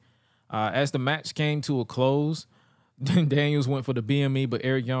enjoying it. As the match came to a close, Daniels went for the BME, but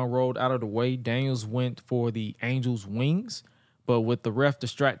Eric Young rolled out of the way. Daniels went for the Angel's Wings, but with the ref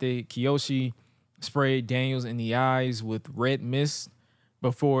distracted, Kiyoshi sprayed Daniels in the eyes with red mist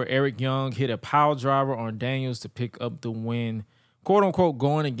before Eric Young hit a pile driver on Daniels to pick up the win, quote unquote,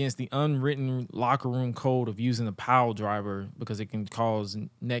 going against the unwritten locker room code of using a pile driver because it can cause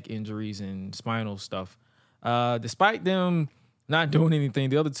neck injuries and spinal stuff. Despite them not doing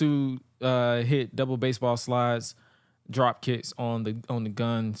anything, the other two hit double baseball slides, drop kicks on the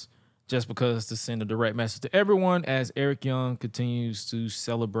Guns just because to send a direct message to everyone as Eric Young continues to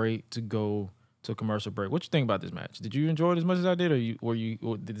celebrate to go to a commercial break. What you think about this match? Did you enjoy it as much as I did, or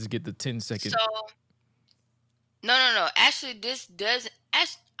did this get the 10-second? So, no. Actually, this does.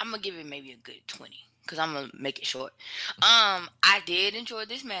 I'm gonna give it maybe a good 20 because I'm gonna make it short. I did enjoy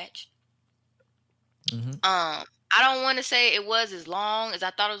this match. Mm-hmm. I don't want to say it was as long as I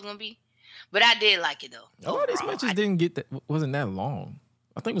thought it was gonna be, but I did like it though. A lot of these matches wasn't that long.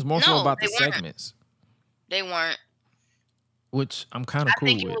 I think it was more so about the segments. They weren't. Which I'm kind of cool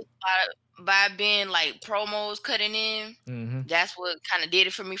with. I think it was by being like promos cutting in. Mm-hmm. That's what kind of did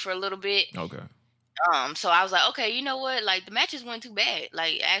it for me for a little bit. Okay. So I was like, okay, you know what? Like the matches weren't too bad.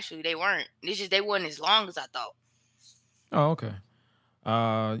 Like actually, they weren't. It's just they weren't as long as I thought. Oh, okay.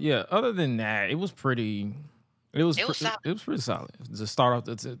 Yeah. Other than that, it was pretty. It was pretty solid. To start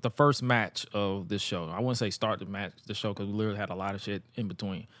off, the first match of this show. I wouldn't say start the show because we literally had a lot of shit in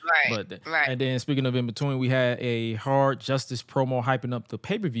between. Right. And then speaking of in between, we had a Hard Justice promo hyping up the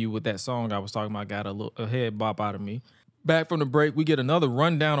pay-per-view with that song I was talking about. Got a head bop out of me. Back from the break, we get another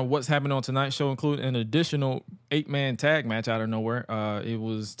rundown of what's happening on tonight's show, including an additional 8-man tag match out of nowhere. It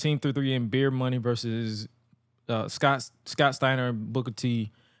was Team 3 and Beer Money versus Scott Steiner, Booker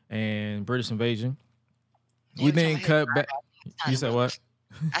T, and British Invasion. We then cut back. You said what?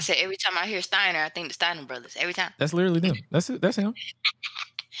 I said every time I hear Steiner, I think the Steiner brothers. Every time. That's literally them. That's it. That's him.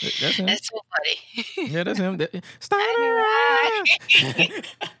 That's him. That's so funny. Yeah, that's him. Steiner.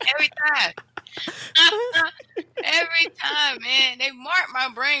 Every time. Every time, man. They mark my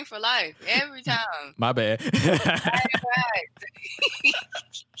brain for life. Every time. My bad. They're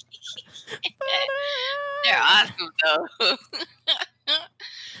awesome, though.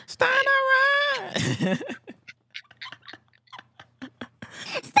 Steiner.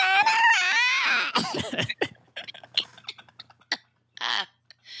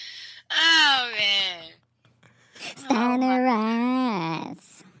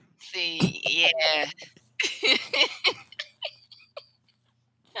 Yeah.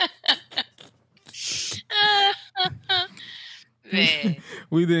 Man.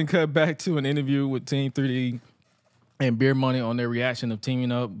 We then cut back to an interview with Team 3D and Beer Money on their reaction of teaming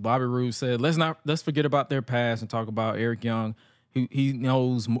up. Bobby Roode said, "Let's forget about their past and talk about Eric Young, who he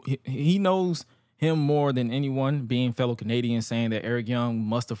knows him more than anyone, being fellow Canadian, saying that Eric Young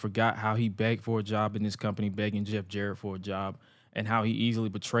must have forgot how he begged for a job in this company, begging Jeff Jarrett for a job, and how he easily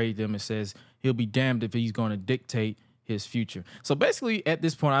betrayed them, and says he'll be damned if he's going to dictate his future." So basically, at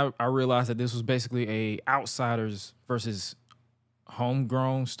this point, I realized that this was basically a outsiders versus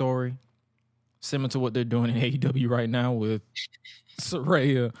homegrown story, similar to what they're doing in AEW right now with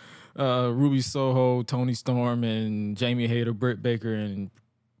Saraya, Ruby Soho, Tony Storm, and Jamie Hayter, Britt Baker, and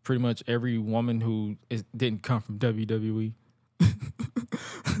pretty much every woman who didn't come from WWE. That's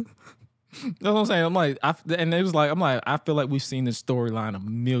what I'm saying. I feel like we've seen this storyline a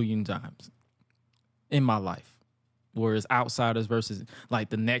million times in my life, where it's outsiders versus like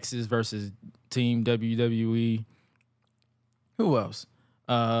the Nexus versus Team WWE. Who else?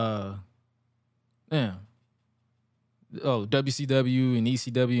 WCW and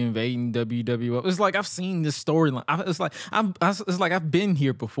ECW invading WWF. It's like I've seen this storyline. It's like I've been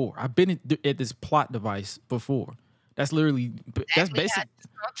here before. I've been at this plot device before. That's literally that's basic.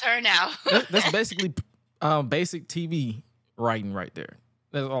 Turn out. That's basically basic TV writing right there.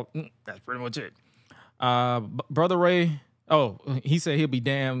 That's all. That's pretty much it. Brother Ray. Oh, he said he'll be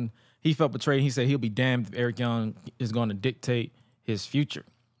damned. He felt betrayed. He said he'll be damned if Eric Young is going to dictate his future.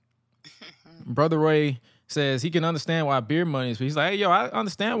 Brother Ray says he can understand why Beer Money is. He's like, hey, yo, I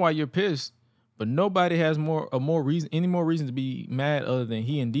understand why you're pissed, but nobody has any more reason to be mad other than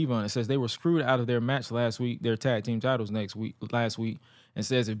he and Devon. It says they were screwed out of their match last week, their tag team titles last week, and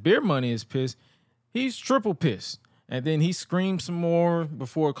says if Beer Money is pissed, he's triple pissed. And then he screamed some more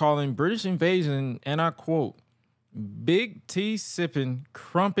before calling British Invasion, and I quote, "Big tea sipping,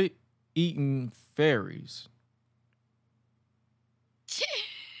 crumpet eating fairies."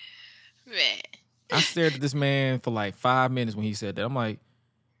 Man. I stared at this man for like 5 minutes when he said that. I'm like,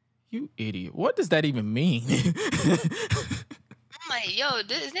 you idiot. What does that even mean? I'm like, yo, ain't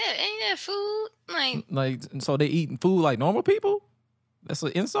that food? Like, so they eating food like normal people? That's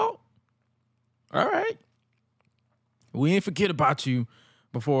an insult? All right. We ain't forget about you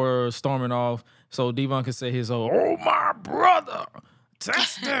before storming off. So Devon could say his own, "Oh, my brother,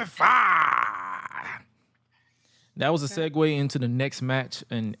 testify." That was a segue into the next match,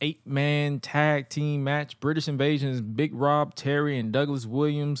 an 8-man tag team match. British Invasion's Big Rob, Terry, and Douglas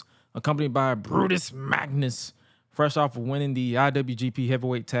Williams, accompanied by Brutus Magnus, fresh off of winning the IWGP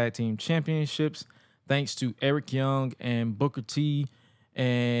Heavyweight Tag Team Championships, thanks to Eric Young and Booker T.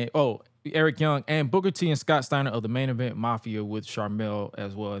 And Scott Steiner of the Main Event Mafia with Sharmell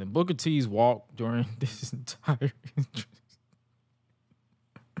as well. And Booker T's walk during this entire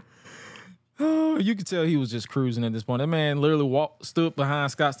oh, you could tell he was just cruising at this point. That man literally stood behind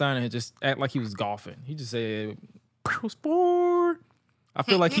Scott Steiner and just act like he was golfing. He just said, "Sport." I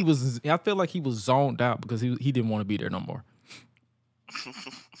feel like he was zoned out because he didn't want to be there no more.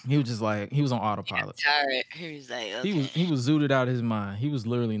 He was just like he was on autopilot. Tired. He was like, okay. He was zooted out of his mind. He was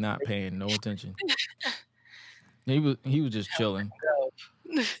literally not paying no attention. He was just chilling.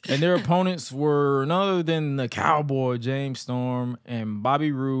 And their opponents were none other than the Cowboy, James Storm, and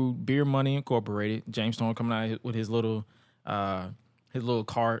Bobby Roode, Beer Money Incorporated. James Storm coming out with his little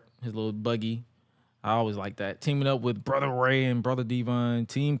cart, his little buggy. I always like that. Teaming up with Brother Ray and Brother Devon,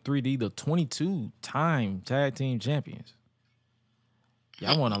 Team 3D, the 22-time tag team champions.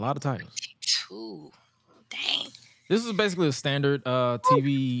 Y'all won a lot of titles. 22. Dang. This is basically a standard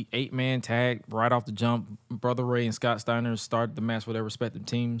TV 8-man tag right off the jump. Brother Ray and Scott Steiner started the match for their respective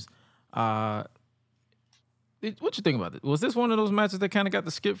teams. What you think about it? Was this one of those matches that kind of got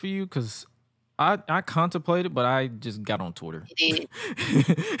the skip for you? Because I contemplated, but I just got on Twitter. It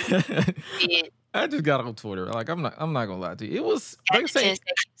did. I just got on Twitter. Like I'm not gonna lie to you. It was like I say, 10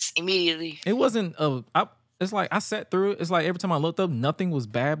 seconds immediately. It wasn't it's like I sat through it. It's like every time I looked up, nothing was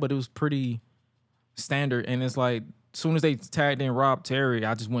bad, but it was pretty standard. And it's like as soon as they tagged in Rob Terry,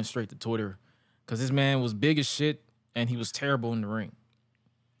 I just went straight to Twitter because this man was big as shit and he was terrible in the ring.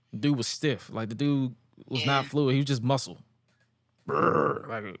 The dude was stiff. Like the dude was not fluid. He was just muscle. Brr,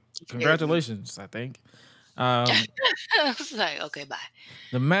 like congratulations, I think. I was like, okay, bye.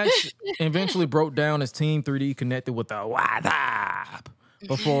 The match eventually broke down as Team 3D connected with the What's Up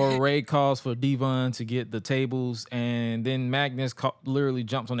before Ray calls for Devon to get the tables, and then Magnus literally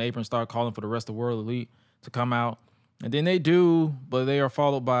jumps on the apron and starts calling for the rest of the World Elite to come out. And then they do, but they are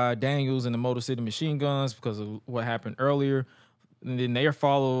followed by Daniels and the Motor City Machine Guns because of what happened earlier. And then they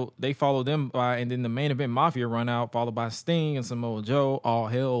follow them by, and then the main event Mafia run out, followed by Sting and Samoa Joe. All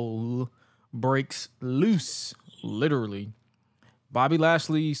hell breaks loose, literally. Bobby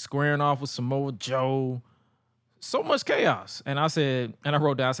Lashley squaring off with Samoa Joe. So much chaos. And I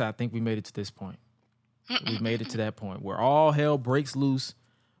wrote down, I think we made it to this point. We made it to that point where all hell breaks loose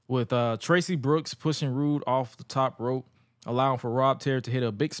with Tracy Brooks pushing Rude off the top rope, allowing for Rob Terry to hit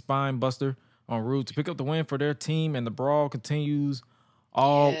a big spine buster on Rude to pick up the win for their team, and the brawl continues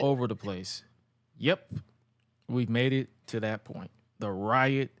all over the place. Yep, we've made it to that point. The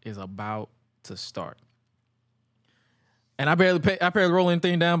riot is about to start. And I barely roll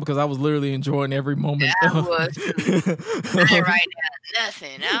anything down because I was literally enjoying every moment. I was. I didn't write down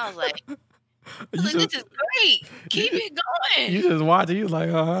nothing. I was like, this is great. Keep it going. You just watch it. You was like,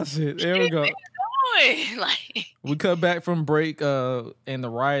 oh shit, there we go. Like, we cut back from break, and the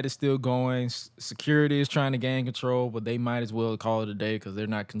riot is still going. Security is trying to gain control, but they might as well call it a day because they're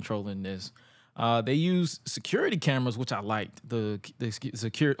not controlling this. They use security cameras, which I liked. The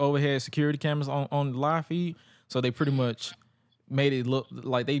overhead security cameras on the live feed. So they pretty much made it look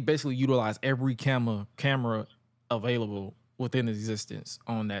like they basically utilized every camera available within existence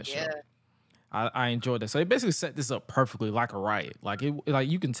on that show. Yeah. I enjoyed that. So they basically set this up perfectly like a riot. Like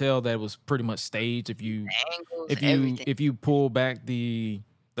you can tell that it was pretty much staged. If you pull back the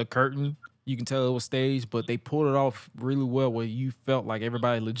curtain, you can tell it was staged, but they pulled it off really well where you felt like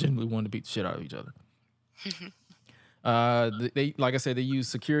everybody legitimately wanted to beat the shit out of each other. They like I said, they used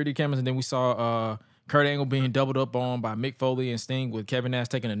security cameras, and then we saw Kurt Angle being doubled up on by Mick Foley and Sting, with Kevin Nash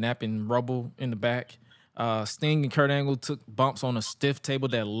taking a nap in rubble in the back. Sting and Kurt Angle took bumps on a stiff table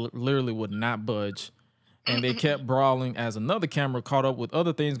that literally would not budge. And they kept brawling as another camera caught up with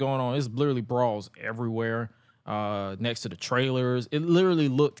other things going on. It's literally brawls everywhere next to the trailers. It literally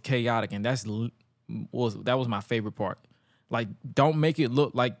looked chaotic, and that was my favorite part. Like, don't make it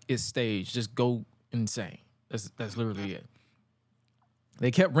look like it's staged. Just go insane. That's literally it.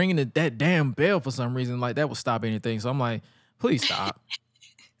 They kept ringing that damn bell for some reason. Like, that would stop anything. So I'm like, please stop.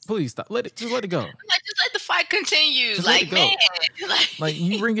 Please stop. Just let it go. Like, just let the fight continue. Just like, man. Like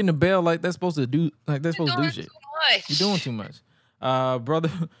you ringing the bell like that's supposed to do. Like that's supposed to do shit. You're doing too much.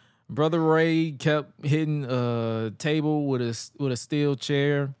 Brother Ray kept hitting a table with a steel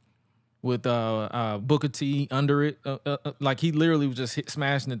chair with Booker T under it. Like he literally was just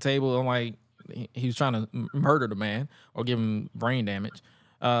smashing the table. I'm like, he was trying to murder the man or give him brain damage.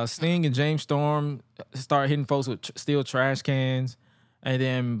 Sting and James Storm start hitting folks with steel trash cans. And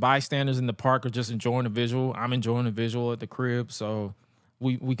then bystanders in the park are just enjoying the visual. I'm enjoying the visual at the crib, so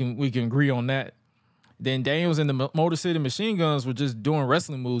we can agree on that. Then Daniels and the Motor City Machine Guns were just doing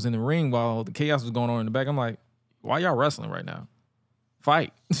wrestling moves in the ring while the chaos was going on in the back. I'm like, why y'all wrestling right now?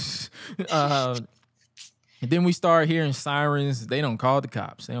 Fight. Then we start hearing sirens. They don't call the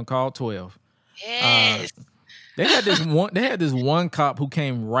cops. They don't call 12. Yes. They had this one cop who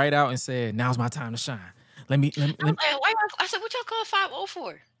came right out and said, "Now's my time to shine." Let me. I said, what y'all call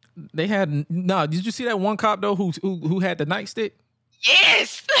 504? They had Did you see that one cop though who had the nightstick?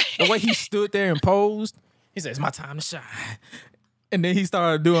 Yes. The way he stood there and posed, he said, "It's my time to shine," and then he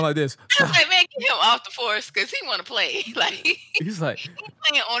started doing like this. I was like, man, get him off the force because he want to play. Like he's like, he's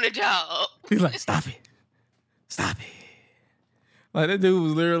playing on the job. He's like, stop it. Like that dude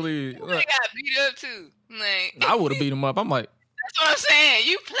was literally. He got beat up too. Like I would have beat him up. I'm like, that's what I'm saying.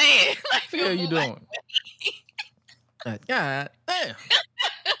 You playing? Like, what are you doing? God damn.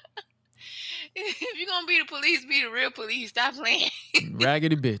 If you're gonna be the police, be the real police. Stop playing.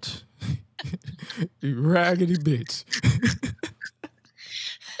 Raggedy bitch. You raggedy bitch.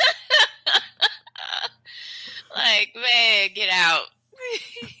 Like, man, get out.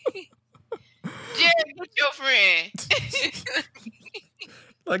 Jerry, get your friend.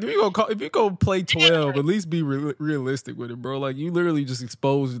 Like if you go play 12, at least be realistic with it, bro. Like you literally just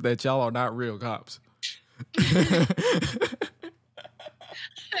exposed that y'all are not real cops.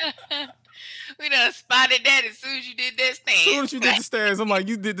 We done spotted that as soon as you did that stance. As soon as you did the stance, I'm like,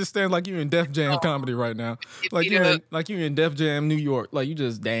 you did the stance like you in Def Jam comedy right now. Like you in Def Jam New York. Like you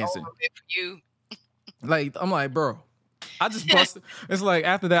just dancing. Like I'm like, bro. I just busted. It's like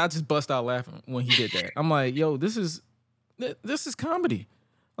after that, I just bust out laughing when he did that. I'm like, yo, this is comedy.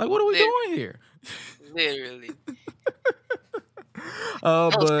 Like, what are we doing here? Literally.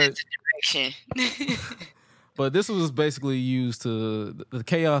 But this was basically used to the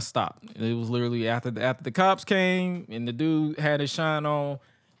chaos stopped. It was literally after the cops came and the dude had his shine on.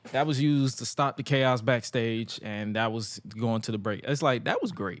 That was used to stop the chaos backstage, and that was going to the break. It's like that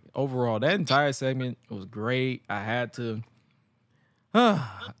was great overall. That entire segment was great. I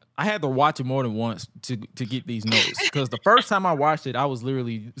I had to watch it more than once to get these notes, because the first time I watched it, I was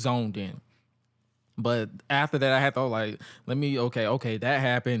literally zoned in. But after that, I had to okay, that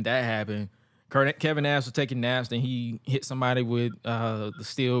happened. Kevin Nash was taking naps, then he hit somebody with the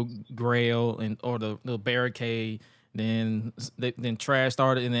steel grail or the barricade. Then trash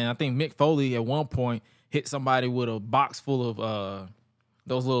started, and then I think Mick Foley at one point hit somebody with a box full of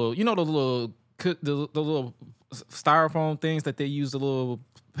those little, those little styrofoam things that they use, the little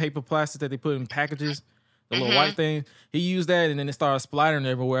paper plastic that they put in packages, the little white thing. He used that, and then it started splattering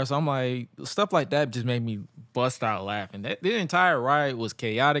everywhere. So I'm like, stuff like that just made me bust out laughing. The entire riot was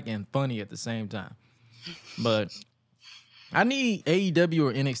chaotic and funny at the same time. But I need AEW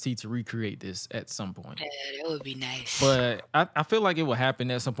or NXT to recreate this at some point. Yeah, that would be nice. But I feel like it will happen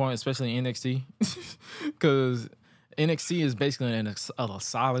at some point, especially in NXT, because NXT is basically an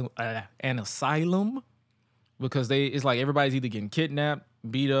asylum, because it's like everybody's either getting kidnapped,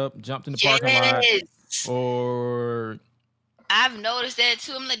 beat up, jumped in the parking lot, or I've noticed that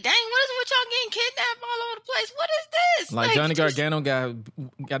too. I'm like, dang, what is it with y'all getting kidnapped all over the place? What is this? Like Johnny Gargano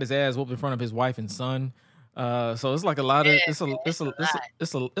got his ass whooped in front of his wife and son. So it's like a lot of it's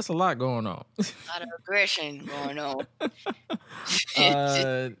a lot going on. A lot of aggression going on.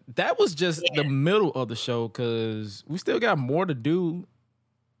 That was just the middle of the show, because we still got more to do.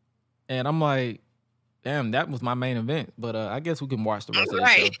 And I'm like, damn, that was my main event. But I guess we can watch the rest of the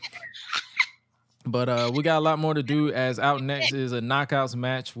show. But we got a lot more to do, as out next is a knockouts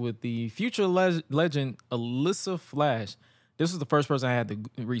match with the future legend Alyssa Flash. This was the first person I had to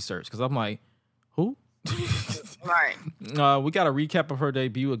research, because I'm like, who? Right. We got a recap of her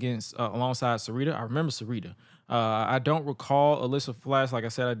debut alongside Sarita. I remember Sarita. I don't recall Alyssa Flash. Like I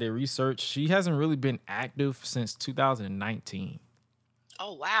said, I did research. She hasn't really been active since 2019.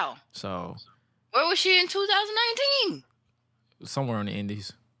 Oh, wow. So where was she in 2019? Somewhere on the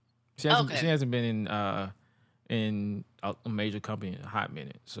Indies. She hasn't been in a major company in a hot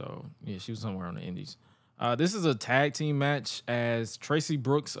minute. So yeah, she was somewhere on the Indies. This is a tag team match, as Tracy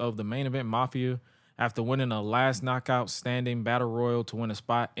Brooks of the Main Event Mafia, after winning a last knockout standing battle royal to win a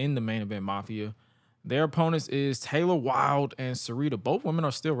spot in the Main Event Mafia. Their opponents is Taylor Wilde and Sarita. Both women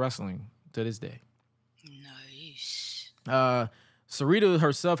are still wrestling to this day. Nice. Sarita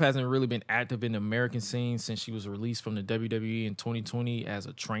herself hasn't really been active in the American scene since she was released from the WWE in 2020 as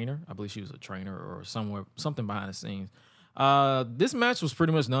a trainer. I believe she was a trainer or something behind the scenes. This match was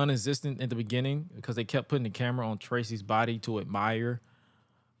pretty much non-existent at the beginning, because they kept putting the camera on Tracy's body to admire.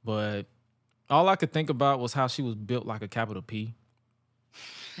 But all I could think about was how she was built like a capital P.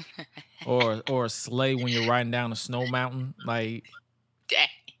 or a sleigh when you're riding down a snow mountain. Like, dang.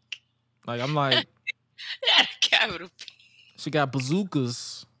 Like, I'm like, not a capital P. She got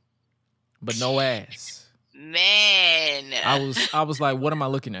bazookas, but no ass. Man. I was like, what am I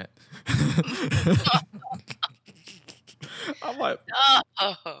looking at? I'm like,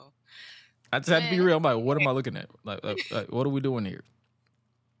 I just had to be real. I'm like, what am I looking at? Like what are we doing here?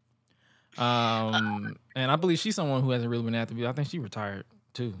 And I believe she's someone who hasn't really been active. I think she retired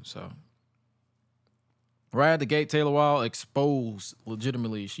too. So right at the gate, Taylor Wilde exposed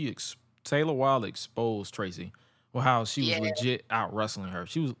Taylor Wilde exposed Tracy. Well, how she was legit out wrestling her.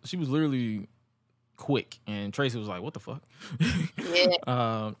 She was literally quick, and Tracy was like, "What the fuck?"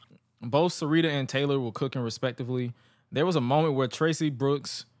 Both Sarita and Taylor were cooking respectively. There was a moment where Tracy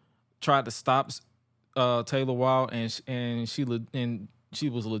Brooks tried to stop Taylor Wilde, and she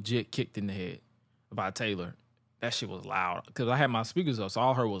was legit kicked in the head by Taylor. That shit was loud, because I had my speakers up, so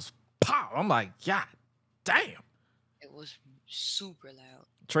all I heard was pow. I'm like, God damn! It was super loud.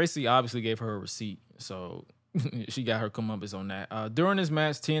 Tracy obviously gave her a receipt, so she got her comeuppance on that. During this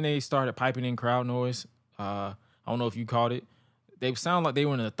match, TNA started piping in crowd noise. I don't know if you caught it. They sound like they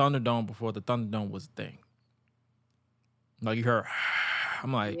were in the Thunderdome before the Thunderdome was a thing. Like, you heard,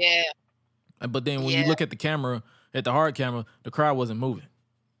 I'm like, yeah. But then when you look at the camera, at the hard camera, the crowd wasn't moving.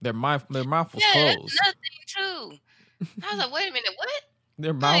 Their mouth was closed. That's another thing too. I was like, wait a minute, what?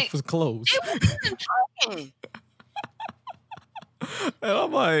 Their mouth was closed. They wasn't talking. And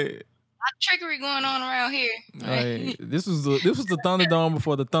I'm like, trickery going on around here. Like, this was the Thunderdome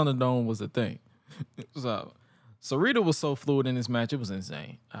before the Thunderdome was a thing. So Sarita was so fluid in this match, it was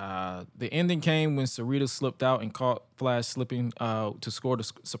insane. The ending came when Sarita slipped out and caught Flash slipping to score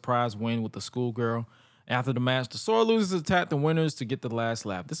the surprise win with the schoolgirl. After the match, the sore losers attacked the winners to get the last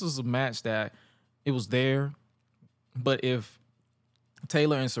lap. This was a match that it was there, but if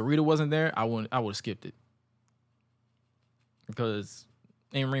Taylor and Sarita wasn't there, I would have skipped it, because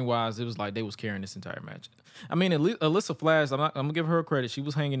in ring wise, it was like they was carrying this entire match. I mean, Alyssa Flash, I'm gonna give her credit. She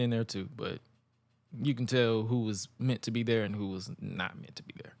was hanging in there too, but you can tell who was meant to be there and who was not meant to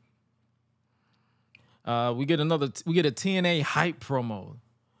be there. We get a TNA hype promo.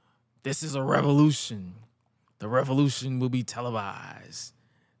 This is a revolution. The revolution will be televised.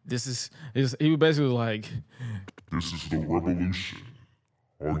 He was basically like, this is the revolution.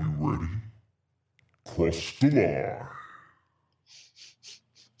 Are you ready? Cross the line.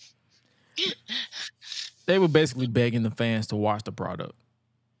 They were basically begging the fans to watch the product.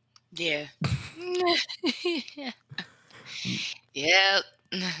 Yeah. Yep.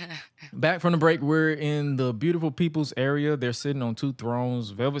 Back from the break, we're in the beautiful people's area. They're sitting on two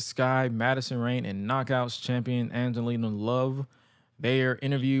thrones, Velvet Sky, Madison Rayne, and Knockouts champion Angelina Love. They are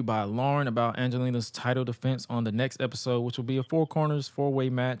interviewed by Lauren about Angelina's title defense on the next episode, which will be a four corners, four-way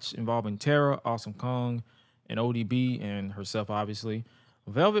match involving Tara, Awesome Kong, and ODB, and herself, obviously.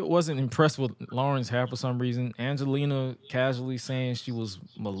 Velvet wasn't impressed with Lauren's hair for some reason. Angelina casually saying she was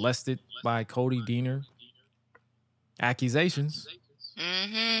molested by Cody Deaner. Accusations.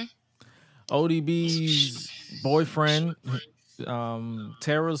 Mm-hmm. ODB's boyfriend,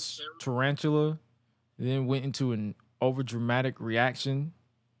 Tara's tarantula, then went into an overdramatic reaction.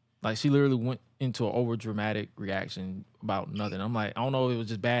 Like, she literally went into an overdramatic reaction about nothing. I'm like, I don't know if it was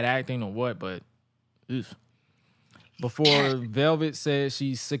just bad acting or what, but oof. Before Velvet said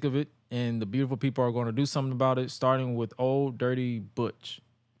she's sick of it and the beautiful people are going to do something about it, starting with Old Dirty Butch.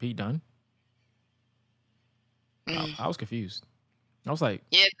 Pete Dunne. I was confused. I was like,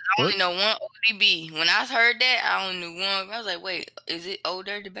 yeah, I only know one ODB. When I heard that, I only knew one. I was like, wait, is it Old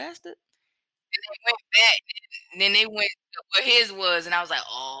Dirty Bastard? And they went back. And then they went to what his was, and I was like,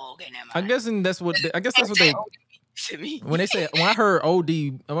 oh, okay, never mind. I guess that's what they to me. when I heard Old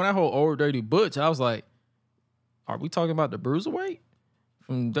Dirty Butch, I was like, are we talking about the Bruiserweight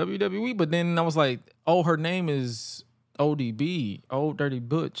from WWE? But then I was like, oh, her name is ODB, Old Dirty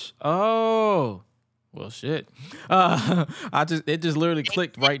Butch. Oh, well, shit. It just literally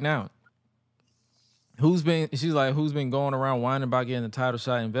clicked right now. She's like, who's been going around whining about getting the title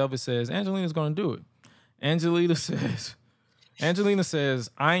shot? And Velvet says, Angelina's going to do it. Angelina says,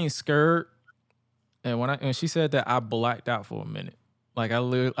 I ain't scared. And when she said that, I blacked out for a minute. Like, I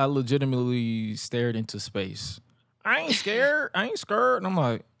legitimately stared into space. I ain't scared. And I'm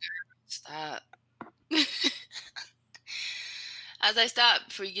like, stop. I was like, stop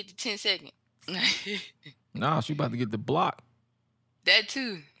before you get to 10 seconds. Nah, she about to get the block. That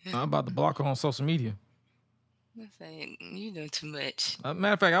too. I'm about to block her on social media. I'm saying, you know too much.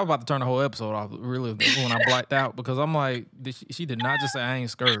 Matter of fact, I was about to turn the whole episode off, really, when I blacked out, because I'm like, she did not just say I ain't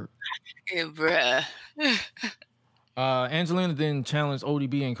scared. Yeah, bruh. Angelina then challenged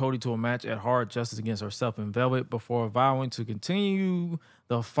ODB and Cody to a match at Hard Justice against herself and Velvet before vowing to continue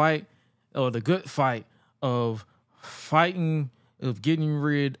the fight, or the good fight of getting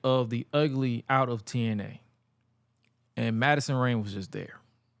rid of the ugly out of TNA. And Madison Rayne was just there.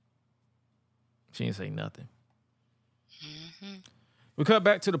 She didn't say nothing. Mm-hmm. We cut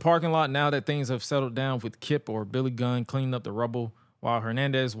back to the parking lot now that things have settled down with Kip or Billy Gunn cleaning up the rubble while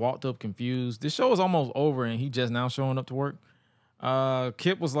Hernandez walked up confused. This show is almost over and he just now showing up to work.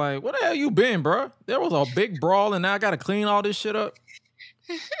 Kip was like, where the hell you been, bro? There was a big brawl and now I got to clean all this shit up.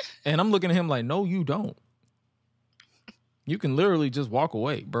 And I'm looking at him like, no, you don't. You can literally just walk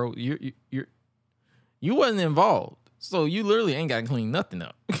away, bro. You wasn't involved. So you literally ain't got to clean nothing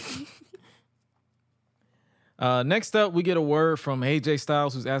up. Next up, we get a word from AJ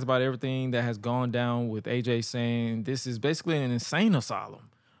Styles, who's asked about everything that has gone down, with AJ saying this is basically an insane asylum,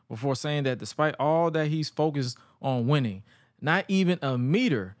 before saying that despite all that he's focused on winning, not even a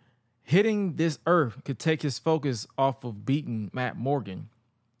meter hitting this earth could take his focus off of beating Matt Morgan.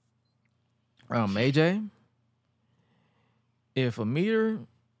 AJ, if a meter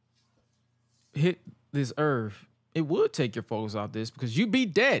hit this earth, it would take your focus off this because you'd be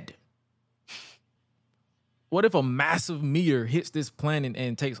dead. What if a massive meteor hits this planet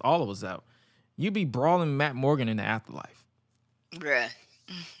and takes all of us out? You'd be brawling Matt Morgan in the afterlife. Bruh.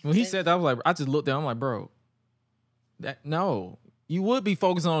 When he said that, I just looked at him, I'm like, bro, no. You would be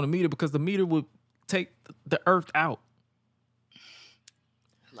focusing on the meteor because the meteor would take the earth out.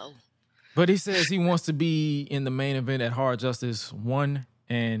 Hello. But he says he wants to be in the main event at Hard Justice, one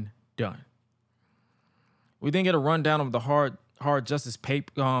and done. We then get a rundown of the Hard Justice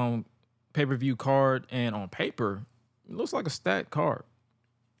pay-per-view card, and on paper, it looks like a stacked card.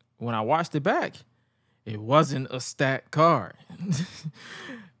 When I watched it back, it wasn't a stacked card.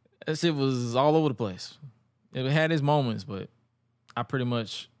 That shit was all over the place. It had its moments, but I pretty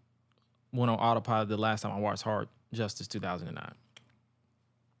much went on autopilot the last time I watched Hard Justice 2009.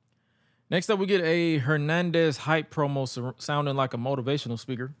 Next up, we get a Hernandez hype promo sounding like a motivational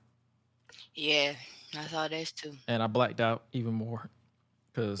speaker. Yeah, I saw this too. And I blacked out even more.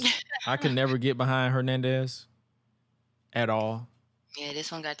 because I could never get behind Hernandez at all. Yeah,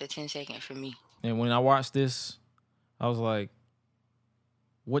 this one got the 10-second for me. And when I watched this, I was like,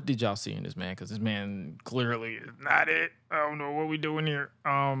 what did y'all see in this man? Because this man clearly is not it. I don't know what we doing here.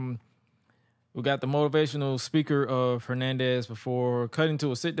 We got the motivational speaker of Hernandez before cutting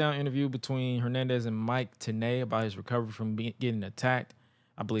to a sit-down interview between Hernandez and Mike TNA about his recovery from getting attacked.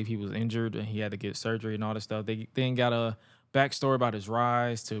 I believe he was injured and he had to get surgery and all this stuff. They then got a backstory about his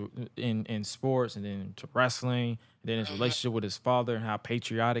rise to in sports and then to wrestling, and then his relationship with his father and how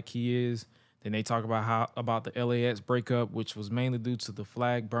patriotic he is. Then they talk about the LAX breakup, which was mainly due to the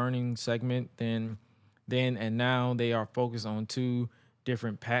flag burning segment. Then and now they are focused on two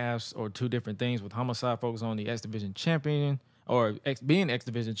different paths or two different things, with Homicide focused on the X Division champion or being X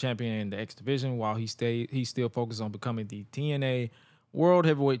Division champion in the X Division, while he still focused on becoming the TNA World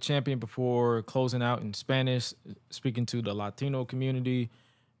Heavyweight Champion before closing out in Spanish, speaking to the Latino community.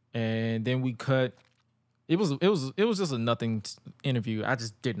 And then we cut. It was just a nothing interview. I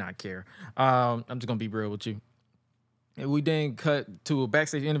just did not care. I'm just gonna be real with you. And we then cut to a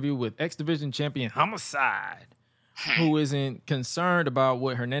backstage interview with X Division champion Homicide, who isn't concerned about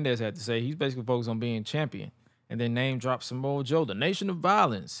what Hernandez had to say. He's basically focused on being champion. And then name drops Samoa Joe, the Nation of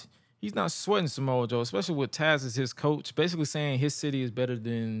Violence. He's not sweating Samoa Joe, especially with Taz as his coach, basically saying his city is better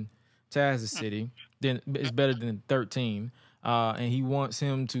than Taz's city, it's better than 13. And he wants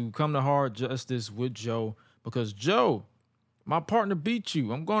him to come to hard justice with Joe because, Joe, my partner beat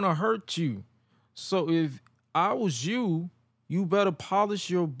you. I'm going to hurt you. So if I was you, you better polish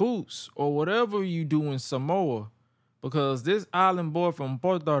your boots or whatever you do in Samoa, because this island boy from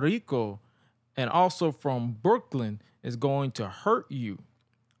Puerto Rico and also from Brooklyn is going to hurt you.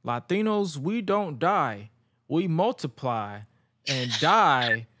 Latinos, we don't die. We multiply and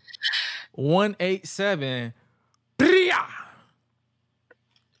die 187.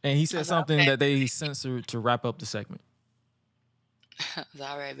 And he said something that they censored to wrap up the segment. It's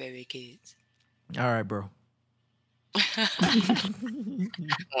all right, baby kids. All right, bro.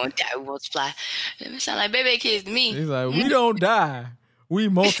 Won't die, we multiply. It sound like baby kids to me. He's like, we don't die. We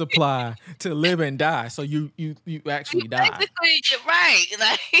multiply to live and die. So you actually die. Basically, you're right.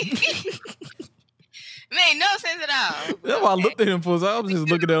 Like, made no sense at all. That's why I looked at him for a second. I was just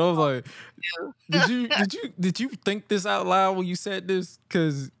looking at him. I was like, did you think this out loud when you said this?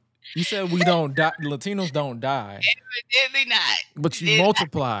 Because you said we don't die. Latinos don't die. Evidently not. But you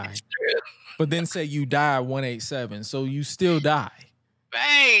multiply. But then say you die 187. So you still die.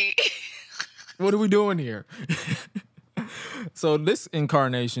 Right. What are we doing here? So this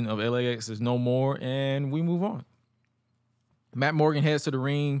incarnation of LAX is no more, and we move on. Matt Morgan heads to the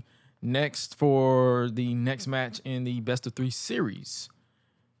ring next for the next match in the Best of 3 series.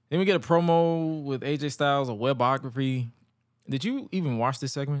 Then we get a promo with AJ Styles, a webography. Did you even watch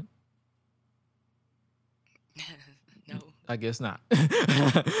this segment? No. I guess not.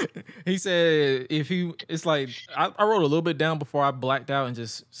 He said it's like, I wrote a little bit down before I blacked out and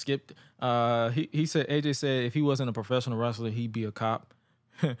just skipped. He said, AJ said if he wasn't a professional wrestler, he'd be a cop.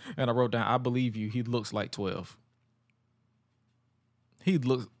 And I wrote down, I believe you. He looks like 12. He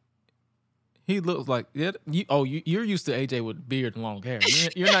looks like, you're used to AJ with beard and long hair.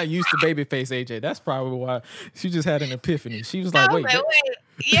 You're not used to babyface AJ. That's probably why she just had an epiphany. She was like, wait.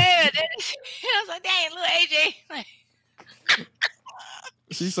 Yeah. I was like, dang, little AJ. Like,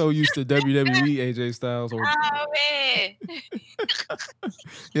 she's so used to WWE AJ Styles. Oh, man.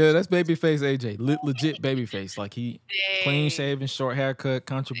 Yeah, that's babyface AJ. Legit babyface. Like he clean shaven, short haircut,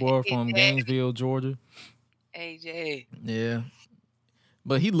 country boy from Gainesville, Georgia. AJ. Yeah.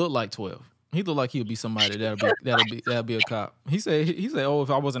 But he looked like 12. He looked like he would be somebody that'll be a cop. He said, oh, if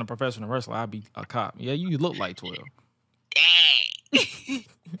I wasn't a professional wrestler, I'd be a cop. Yeah, you look like 12.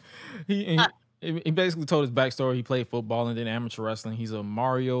 Dang. He basically told his backstory. He played football and then amateur wrestling. He's a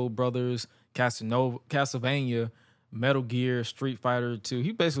Mario Brothers, Castlevania, Metal Gear, Street Fighter 2.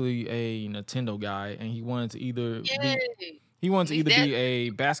 He's basically a Nintendo guy, and he wanted to either be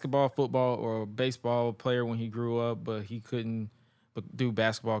a basketball, football, or baseball player when he grew up, but he couldn't do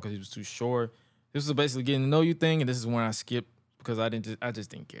basketball because he was too short. This was basically getting to know you thing, and this is when I skipped because I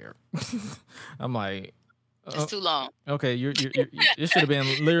just didn't care. I'm like, it's too long. Okay, it should have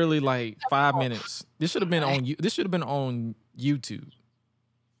been literally like 5 minutes. This should have been on YouTube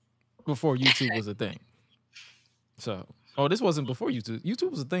before YouTube was a thing. So, this wasn't before YouTube.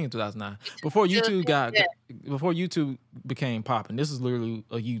 YouTube was a thing in 2009. Before YouTube became popping. This is literally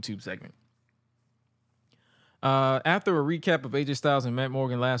a YouTube segment. After a recap of AJ Styles and Matt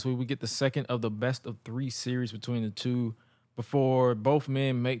Morgan last week, we get the second of the Best of 3 series between the two before both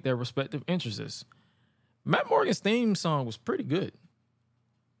men make their respective entrances. Matt Morgan's theme song was pretty good.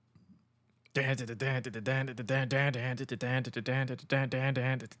 You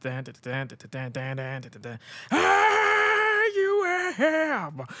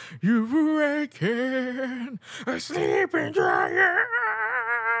have you waken a sleeping giant.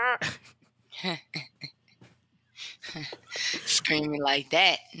 Screaming like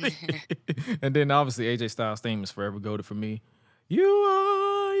that. And then obviously AJ Styles' theme is forever goated for me. You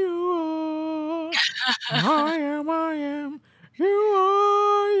are, I am, you are,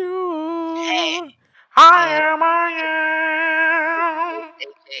 Hey, I am.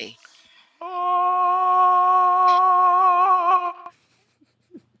 AJ. Oh.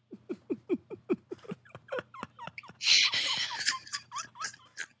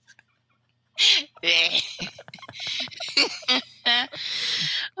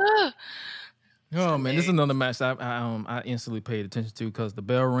 Oh man, this is another match I instantly paid attention to because the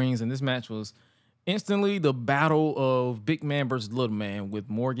bell rings, and this match was instantly the battle of big man versus little man, with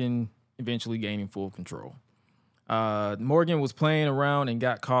Morgan eventually gaining full control. Morgan was playing around and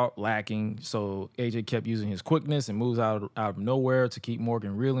got caught lacking, so AJ kept using his quickness and moves out of nowhere to keep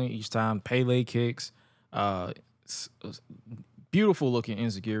Morgan reeling each time. Pele kicks, beautiful looking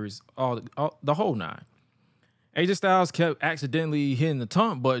insecurities, all the whole nine. AJ Styles kept accidentally hitting the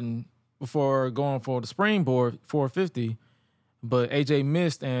taunt button before going for the springboard 450, but AJ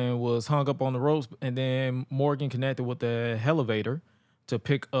missed and was hung up on the ropes, and then Morgan connected with the elevator to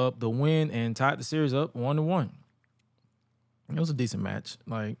pick up the win and tied the series up 1-1. It was a decent match.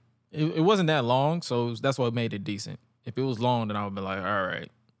 Like it wasn't that long, so that's what made it decent. If it was long, then I would be like, all right.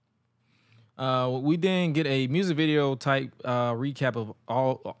 We then get a music video type recap of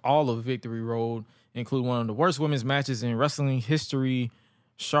all of Victory Road, include one of the worst women's matches in wrestling history,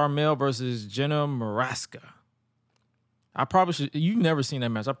 Charmel versus Jenna Maraska. I probably should. You've never seen that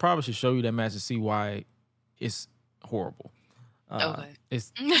match. I probably should show you that match to see why it's horrible. Okay.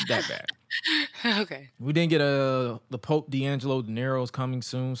 It's that bad. Okay. We didn't get the Pope D'Angelo De Niro's coming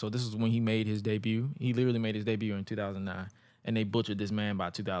soon, so this is when he made his debut. He literally made his debut in 2009, and they butchered this man by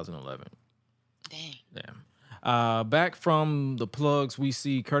 2011. Dang. Damn. Back from the plugs, we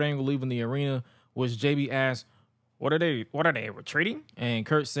see Kurt Angle leaving the arena, which JB asked, What are they retreating? And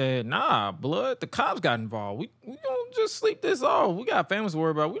Kurt said, nah, blood, the cops got involved. We don't just sleep this off. We got families to worry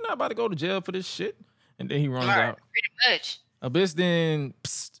about. We're not about to go to jail for this shit. And then he runs out. Pretty much. Abyss then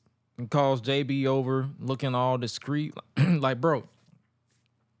and calls JB over, looking all discreet. Like, bro,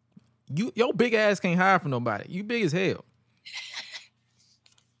 your big ass can't hide from nobody. You big as hell.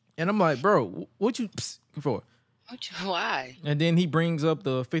 And I'm like, bro, what you for? Why? And then he brings up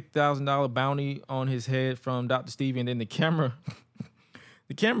the $50,000 bounty on his head from Dr. Stevie, and then the camera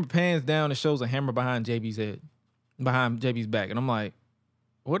pans down and shows a hammer behind JB's head, behind JB's back. And I'm like,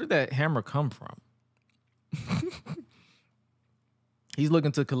 where did that hammer come from? He's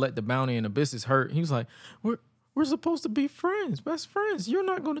looking to collect the bounty, and Abyss is hurt. He was like, we're supposed to be friends, best friends. You're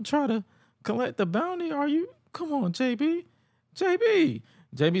not going to try to collect the bounty, are you? Come on, JB.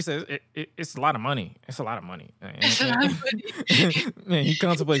 JB says, it's a lot of money. It's a lot of money. It's a lot of money. Man, he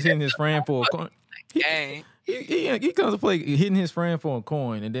contemplates hitting his friend for a coin. He contemplates hitting his friend for a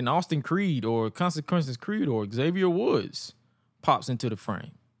coin, and then Austin Creed or Consequences Creed or Xavier Woods pops into the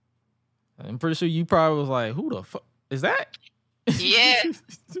frame. I'm pretty sure you probably was like, who the fuck is that? Yeah.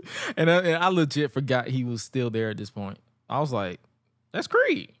 and I legit forgot he was still there at this point. I was like, that's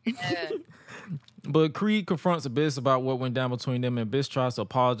Creed. Yeah. But Creed confronts Abyss about what went down between them, and Abyss tries to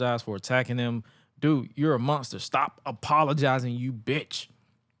apologize for attacking him. Dude, you're a monster. Stop apologizing, you bitch.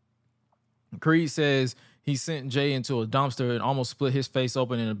 Creed says he sent Jay into a dumpster and almost split his face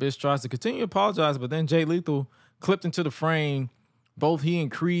open, and Abyss tries to continue to apologize, but then Jay Lethal clipped into the frame. Both he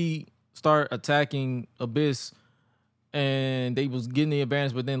and Creed start attacking Abyss, and they was getting the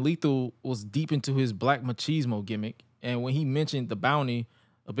advantage, but then Lethal was deep into his black machismo gimmick, and when he mentioned the bounty,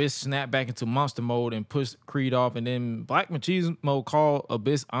 Abyss snapped back into monster mode and pushed Creed off, and then Black Machismo called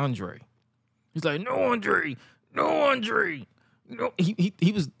Abyss Andre. He's like, no Andre. No.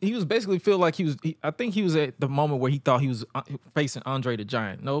 He was basically feel like I think he was at the moment where he thought he was facing Andre the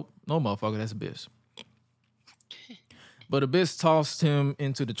Giant. No motherfucker, that's Abyss. But Abyss tossed him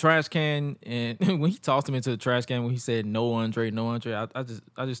into the trash can, and when he tossed him into the trash can, when he said no Andre, I just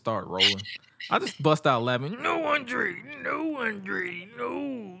started rolling. I just bust out laughing. No Andre, no,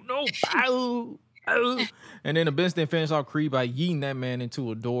 ow. And then Abyss then finished off Creed by yeeting that man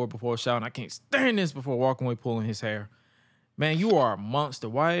into a door before shouting, I can't stand this, before walking away pulling his hair. Man, you are a monster.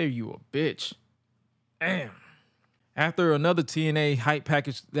 Why are you a bitch? Damn. After another TNA hype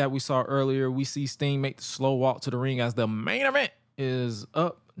package that we saw earlier, we see Sting make the slow walk to the ring as the main event is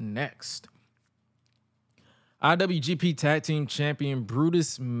up next. IWGP Tag Team Champion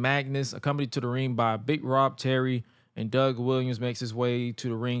Brutus Magnus, accompanied to the ring by Big Rob Terry and Doug Williams, makes his way to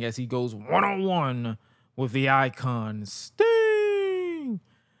the ring as he goes one-on-one with the Icon Sting.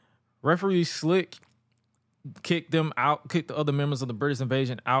 Referee Slick kicked the other members of the British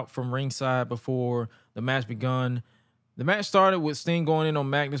Invasion out from ringside before the match begun. The match started with Sting going in on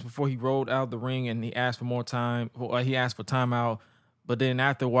Magnus before he rolled out the ring, and he asked for more time. He asked for timeout, but then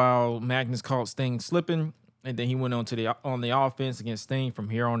after a while, Magnus caught Sting slipping, and then he went on the offense against Sting from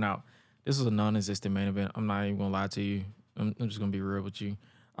here on out. This was a non-existent main event. I'm not even gonna lie to you. I'm just gonna be real with you.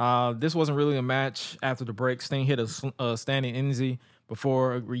 This wasn't really a match. After the break, Sting hit a standing NZ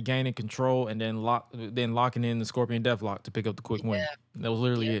before regaining control and then locking in the Scorpion Deathlock to pick up the quick win. That was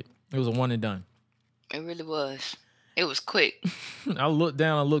literally it. It was a one and done. It really was. It was quick. I looked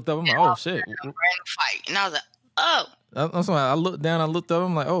down, I looked up, I'm like, oh shit. Random fight. And I was like, oh. That's why I looked down, I looked up,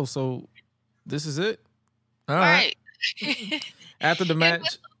 I'm like, oh, so this is it? All right. After the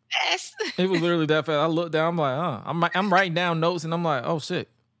match, it was literally that fast. I looked down, I'm like, I'm writing down notes and I'm like, oh shit.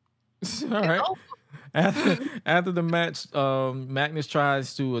 All right. After the match, Magnus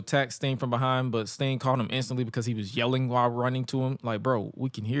tries to attack Sting from behind, but Sting caught him instantly because he was yelling while running to him. Like, bro, we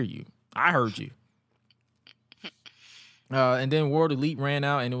can hear you. I heard you. And then World Elite ran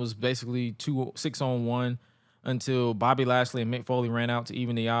out, and it was basically 6-on-1 until Bobby Lashley and Mick Foley ran out to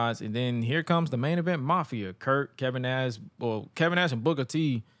even the odds. And then here comes the main event Mafia. Kevin Nash and Booker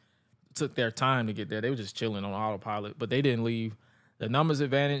T took their time to get there. They were just chilling on autopilot, but they didn't leave. The numbers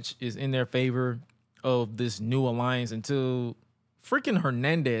advantage is in their favor of this new alliance until freaking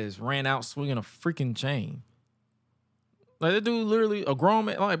Hernandez ran out swinging a freaking chain. Like, that dude literally, a grown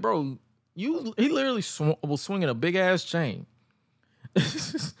man, like, bro, he literally was swinging a big ass chain.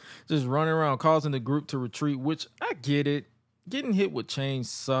 Just running around causing the group to retreat, which I get it. Getting hit with chains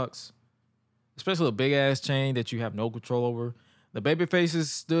sucks, especially a big ass chain that you have no control over. The babyfaces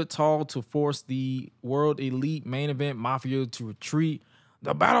stood tall to force the World Elite main event Mafia to retreat.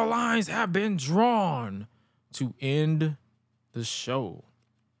 The battle lines have been drawn to end the show.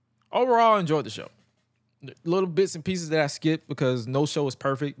 Overall, I enjoyed the show. Little bits and pieces that I skipped because no show is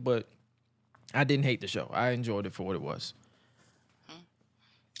perfect, but I didn't hate the show. I enjoyed it for what it was.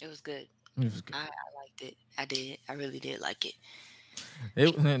 It was good. It was good. I liked it. I did. I really did like it.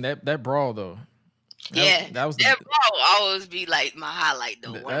 That brawl though. That brawl always be like my highlight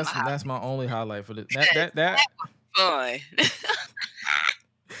though. That's my only highlight for this. That was fun.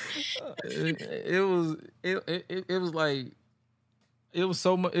 It was like, it was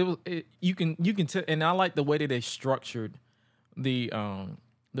so much. You can tell, and I like the way that they structured the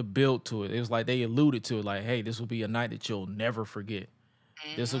build to it. It was like they alluded to it, like, hey, this will be a night that you'll never forget.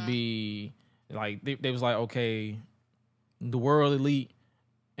 Mm-hmm. This will be like they was like, okay, the World Elite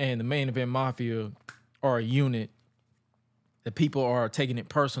and the main event Mafia are a unit. The people are taking it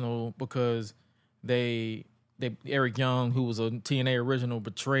personal because Eric Young, who was a TNA original,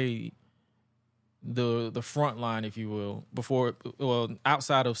 betrayed the front line, if you will,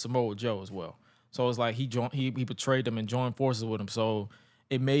 outside of Samoa Joe as well. So it's like he betrayed them and joined forces with him. So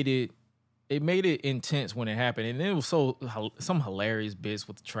it made it intense when it happened, and it was some hilarious bits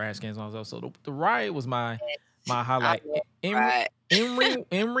with the trash cans and all that. So the riot was my highlight.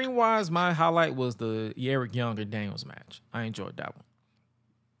 In ring wise, my highlight was the Eric Young and Daniels match. I enjoyed that one.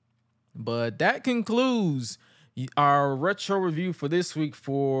 But that concludes our retro review for this week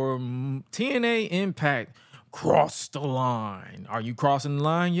for TNA Impact Cross the Line. Are you crossing the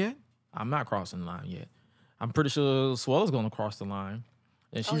line yet? I'm not crossing the line yet. I'm pretty sure Swella's going to cross the line.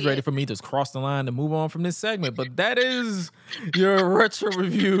 And she's ready for me to cross the line to move on from this segment. But that is your retro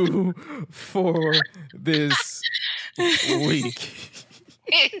review for this week.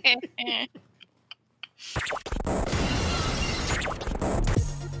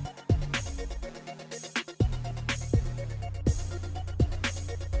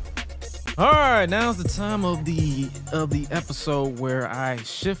 All right, now's the time of the episode where I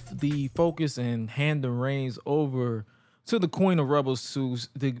shift the focus and hand the reins over to the Queen of Rebels,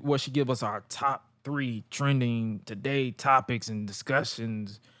 where she give us our top 3 trending today topics and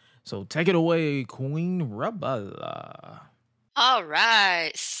discussions. So take it away, Queen Rebel. All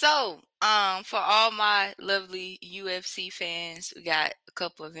right. So, for all my lovely UFC fans, we got a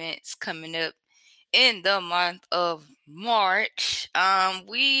couple events coming up in the month of March.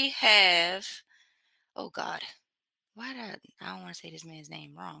 We have, oh God, I don't want to say this man's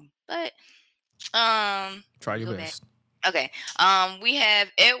name wrong, but try your best. Okay. We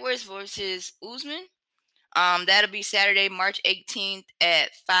have Edwards versus Usman. That'll be Saturday, March 18th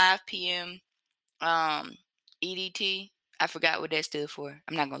at 5 p.m. EDT. I forgot what that stood for.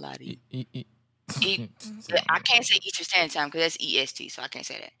 I'm not gonna lie to you. I can't say Eastern Standard Time because that's EST, so I can't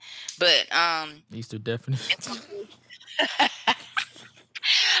say that. But Easter definition.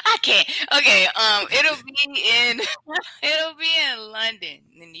 I can't. Okay. It'll be in London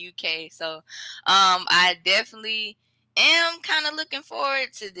in the UK. So I definitely am kind of looking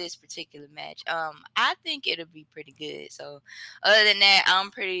forward to this particular match. I think it'll be pretty good. So other than that,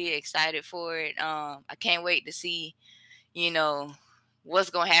 I'm pretty excited for it. I can't wait to see, what's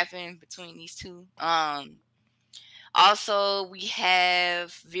gonna happen between these two. Also, we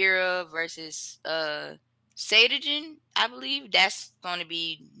have Vera versus Sadagen, I believe. That's going to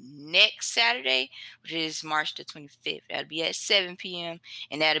be next Saturday, which is March the 25th. That'll be at 7 p.m.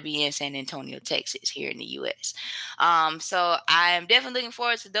 and that'll be in San Antonio, Texas, here in the U.S. So I am definitely looking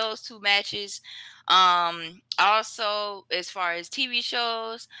forward to those two matches. Also, as far as TV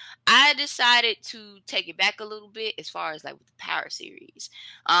shows, I decided to take it back a little bit as far as like with the Power series.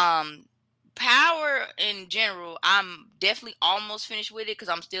 Power in general, I'm definitely almost finished with it because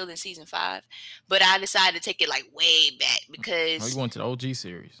I'm still in season 5. But I decided to take it like way back because you went to the OG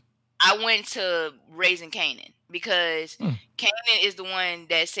series. I went to Raising Kanan because Kanan is the one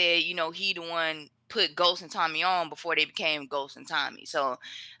that said, he the one put Ghost and Tommy on before they became Ghost and Tommy. So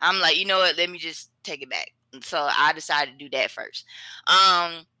I'm like, you know what? Let me just take it back. So I decided to do that first.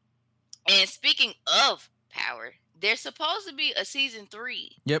 And speaking of Power, there's supposed to be a season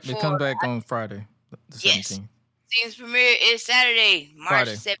 3. Yep, it comes back on Friday, the 17th. Yes. Season premiere is Saturday, March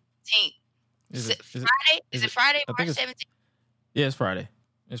 17th. Is it Friday? Is it Friday, March 17th? Yeah, it's Friday.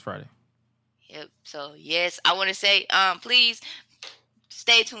 It's Friday. Yep. So, yes, I want to say, please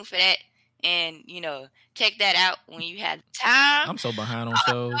stay tuned for that and, check that out when you have time. I'm so behind on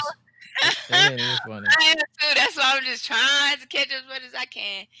shows. It is funny. I am too. That's why I'm just trying to catch as much as I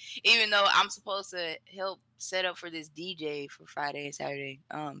can. Even though I'm supposed to help set up for this DJ for Friday and Saturday.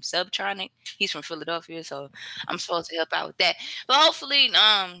 Subtronic. He's from Philadelphia, so I'm supposed to help out with that. But hopefully,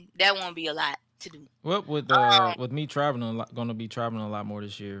 that won't be a lot to do. Well, with me gonna be traveling a lot more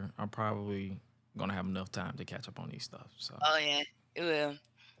this year, I'm probably gonna have enough time to catch up on these stuff. So. Oh yeah, it will.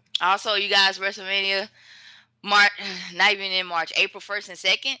 Also, you guys, WrestleMania, not even in March, April 1st and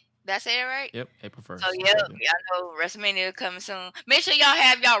 2nd. Did I say that right? Yep, April 1st. So, yeah, I know WrestleMania coming soon. Make sure y'all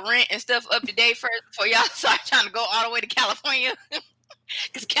have y'all rent and stuff up to date first before y'all start trying to go all the way to California.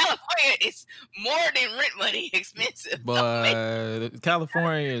 Because California is more than rent money expensive. But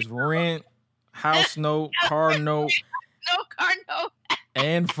California is rent, house note, car note. No car note.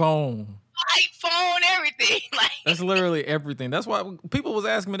 And phone. Phone, everything. That's literally everything. That's why people was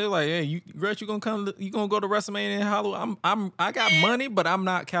asking me. They're like, "Hey, Gretch, you gonna come? You gonna go to WrestleMania in Halloween?" I got money, but I'm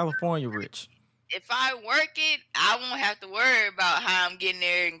not California rich. If I work it, I won't have to worry about how I'm getting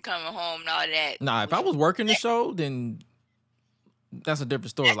there and coming home and all that. Nah, if I was working the show, then that's a different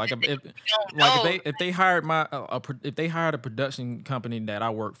story. Like if they hired if they hired a production company that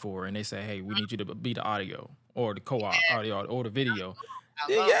I work for and they say, "Hey, we need you to be the audio or the co-op audio or the video."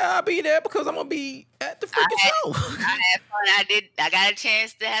 Yeah, I'll be there because I'm gonna be at the freaking show. I had fun. I got a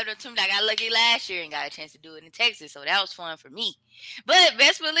chance to have the opportunity. I got lucky last year and got a chance to do it in Texas, so that was fun for me. But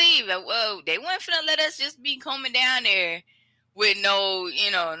best believe, they weren't finna let us just be coming down there with no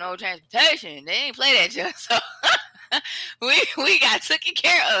transportation. They ain't play that just so. we got taken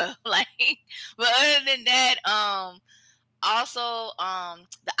care of. But other than that, also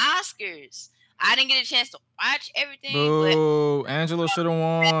the Oscars. I didn't get a chance to watch everything. Boo! Angela should have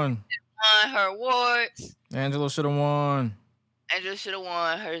won. Her awards. Angela should have won. Angela should have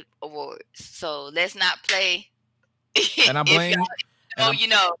won her awards. So let's not play. And I blame.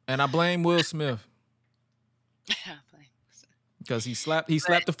 And I blame Will Smith. Because he slapped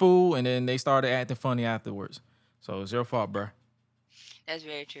the fool, and then they started acting funny afterwards. So it's your fault, bro. That's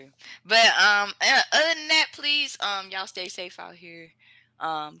very true. But other than that, please, y'all stay safe out here.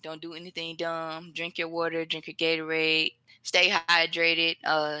 Don't do anything dumb. Drink your water. Drink your Gatorade. Stay hydrated.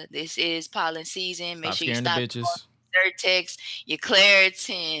 This is pollen season. Make sure you stop the bitches. Zyrtex, your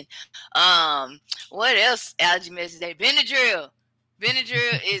Claritin. What else? Allergy message day. Benadryl.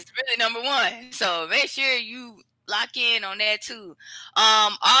 Benadryl is really number one. So make sure you lock in on that too.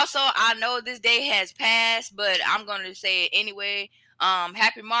 Also, I know this day has passed, but I'm gonna say it anyway.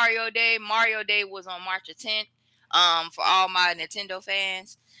 Happy Mario Day. Mario Day was on March the 10th. For all my Nintendo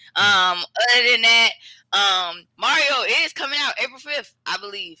fans. Other than that, Mario is coming out April 5th, I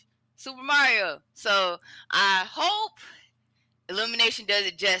believe. Super Mario. So I hope Illumination does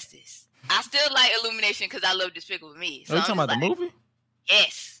it justice. I still like Illumination because I love Despicable Me. So are you talking about the movie?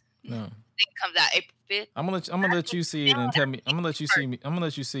 Yes. No. I think it comes out April 5th. I'm gonna let you see it and tell me. I'm gonna let you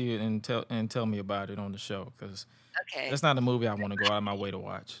see it and tell me about it on the show because okay, that's not a movie I want to go out of my way to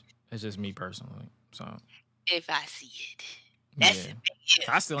watch. It's just me personally. So if I see it, that's yeah. a big if.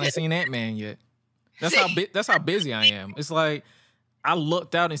 I still ain't seen Ant-Man yet. That's how busy I am. It's like I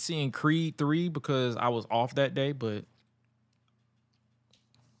looked out and seeing Creed 3 because I was off that day, but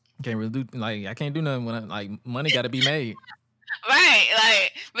can't really do I can't do nothing when money got to be made. Right,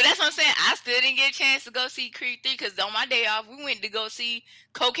 but that's what I'm saying. I still didn't get a chance to go see Creed 3 because on my day off, we went to go see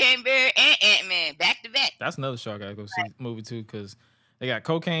Cocaine Bear and Ant-Man back to back. That's another show I gotta go see movie too because they got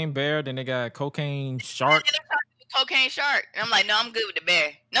Cocaine Bear, then they got Cocaine Shark. Cocaine Shark. And I'm like, no, I'm good with the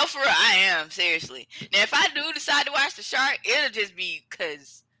bear. No, for real, I am, seriously. Now, if I do decide to watch the shark, it'll just be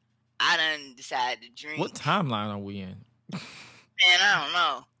because I done decided to drink. What timeline are we in? Man, I don't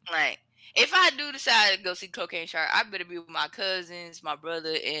know. Like, if I do decide to go see Cocaine Shark, I better be with my cousins, my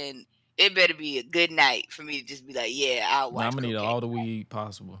brother, and it better be a good night for me to just be like, yeah, I'll watch. I'm gonna need all the weed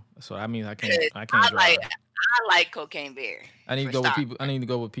possible. So I mean, I can't drive. I like Cocaine Bear. I need to go with people. I need to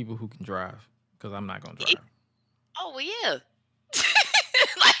go with people who can drive because I'm not gonna drive. Oh well, yeah.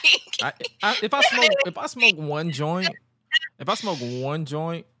 If I smoke one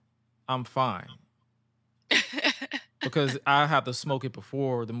joint, I'm fine. Because I have to smoke it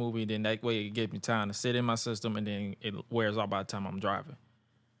before the movie, then that way it gives me time to sit in my system, and then it wears off by the time I'm driving.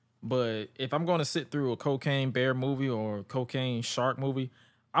 But if I'm going to sit through a Cocaine Bear movie or Cocaine Shark movie,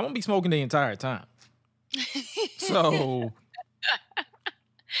 I'm going to be smoking the entire time. So,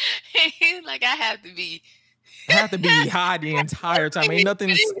 like I have to be high the entire time. Ain't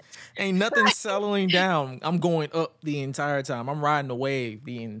nothing settling down. I'm going up the entire time. I'm riding the wave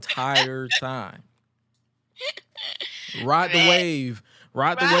the entire time. Ride the wave.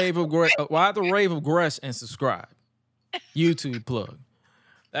 Ride the wave of Gresh and subscribe. YouTube plug.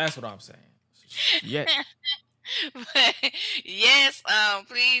 That's what I'm saying. Yeah. But yes,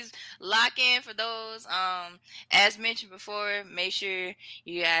 please lock in for those. As mentioned before, make sure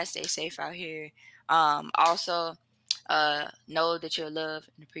you guys stay safe out here. Also, know that you're loved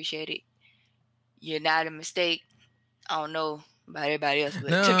and appreciated. You're not a mistake. I don't know about everybody else,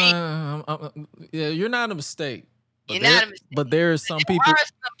 but to me, yeah, you're not a mistake. You're not a mistake. But there's some people. There are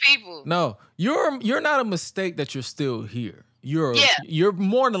some people. No, you're not a mistake that you're still here. You're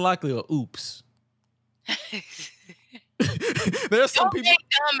more than likely a oops. There's some people make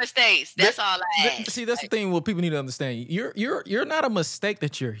dumb mistakes. That's all I ask. See, that's the thing. What people need to understand. You're not a mistake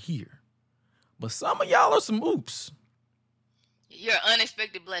that you're here, but some of y'all are some oops. You're an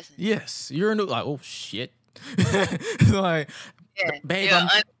unexpected blessing. Yes, you're oh shit. Like, yeah, babe, you're an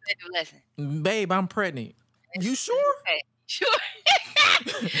unexpected blessing. Babe, I'm pregnant. You sure? Okay. Sure.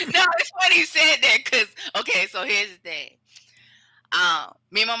 No, it's funny you said that because so here's the thing.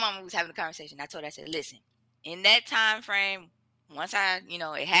 Me and my mama was having a conversation. I told her, I said, listen, in that time frame, once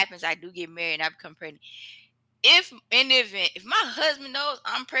it happens, I do get married and I become pregnant. If in the event, if my husband knows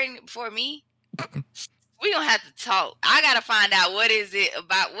I'm pregnant before me, we gonna have to talk. I gotta find out what is it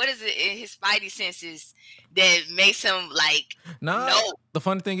in his spidey senses that makes him like no. The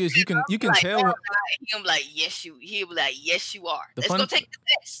funny thing is you can tell. He'll be like, yes, you. He'll be like, yes, you are. Let's go take the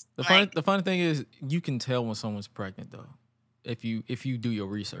test. The funny thing is you can tell when someone's pregnant though, if you do your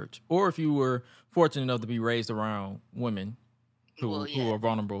research, or if you were fortunate enough to be raised around women who are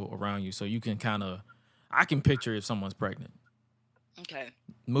vulnerable around you, so you can I can picture if someone's pregnant. Okay.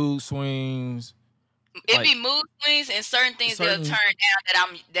 Mood swings. It'd be mood swings and certain things they'll turn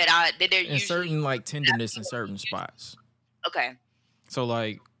down that they're usually certain like tenderness in certain spots. Okay. So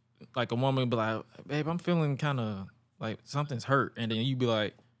like a woman be like, babe, I'm feeling kind of like something's hurt, and then you be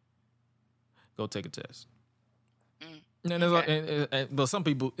like, go take a test. And it's but some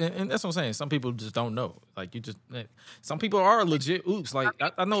people, and that's what I'm saying. Some people just don't know. Like some people are legit. Oops. Like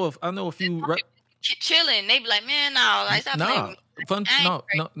I know a few. Chilling, they be like, man, no, like stop playing. Fun. Okay.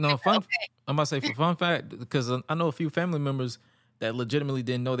 I'm about to say for fun fact, because I know a few family members that legitimately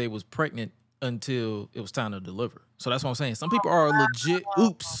didn't know they was pregnant until it was time to deliver. So that's what I'm saying. Some people are legit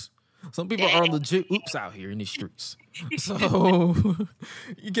oops. Some people are legit oops out here in these streets. So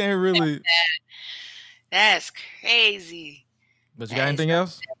you can't really. That's crazy. But you got anything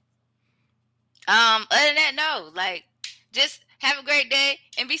else? Other than that, no. Like, just have a great day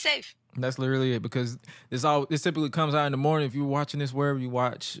and be safe. That's literally it, because this typically comes out in the morning. If you're watching this wherever you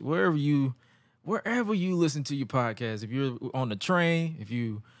listen to your podcast, if you're on the train, if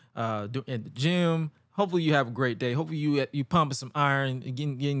you at the gym, hopefully you have a great day. Hopefully you pumping some iron,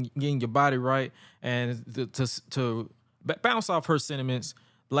 getting your body right, and to bounce off her sentiments.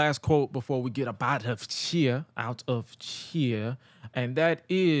 Last quote before we get out of here, and that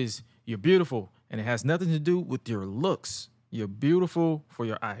is, you're beautiful, and it has nothing to do with your looks. You're beautiful for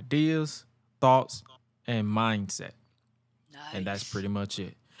your ideas, thoughts, and mindset. Nice. And that's pretty much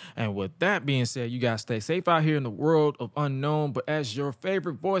it. And with that being said, you guys stay safe out here in the world of unknown. But as your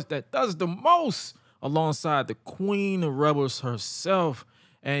favorite voice that does the most, alongside the queen of rebels herself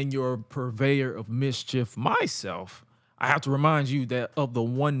and your purveyor of mischief, myself, I have to remind you that of the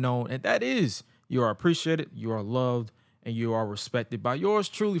one known, and that is you are appreciated, you are loved, and you are respected by yours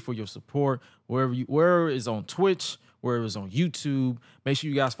truly for your support. Wherever it's on Twitch, wherever it's on YouTube. Make sure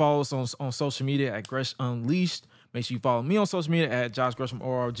you guys follow us on social media at Gresh Unleashed. Make sure you follow me on social media at Josh Gresham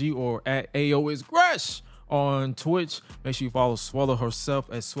ORG or at AO is Gresh on Twitch. Make sure you follow Swella herself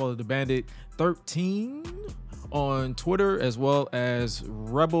at Swella the Bandit 13 on Twitter, as well as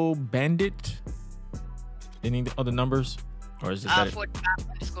Rebel Bandit. Any other numbers? Or is it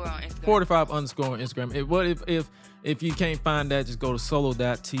 45_ on Instagram. 45_ on Instagram. If you can't find that, just go to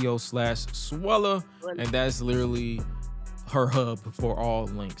solo.to/Swella, and that's literally her hub for all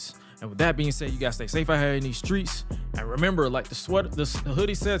links. And with that being said, you guys stay safe out here in these streets. And remember, like the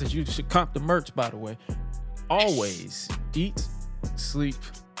hoodie says that you should cop the merch, by the way. Always eat, sleep,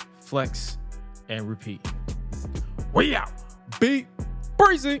 flex, and repeat. We out. Be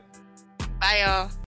breezy. Bye, y'all.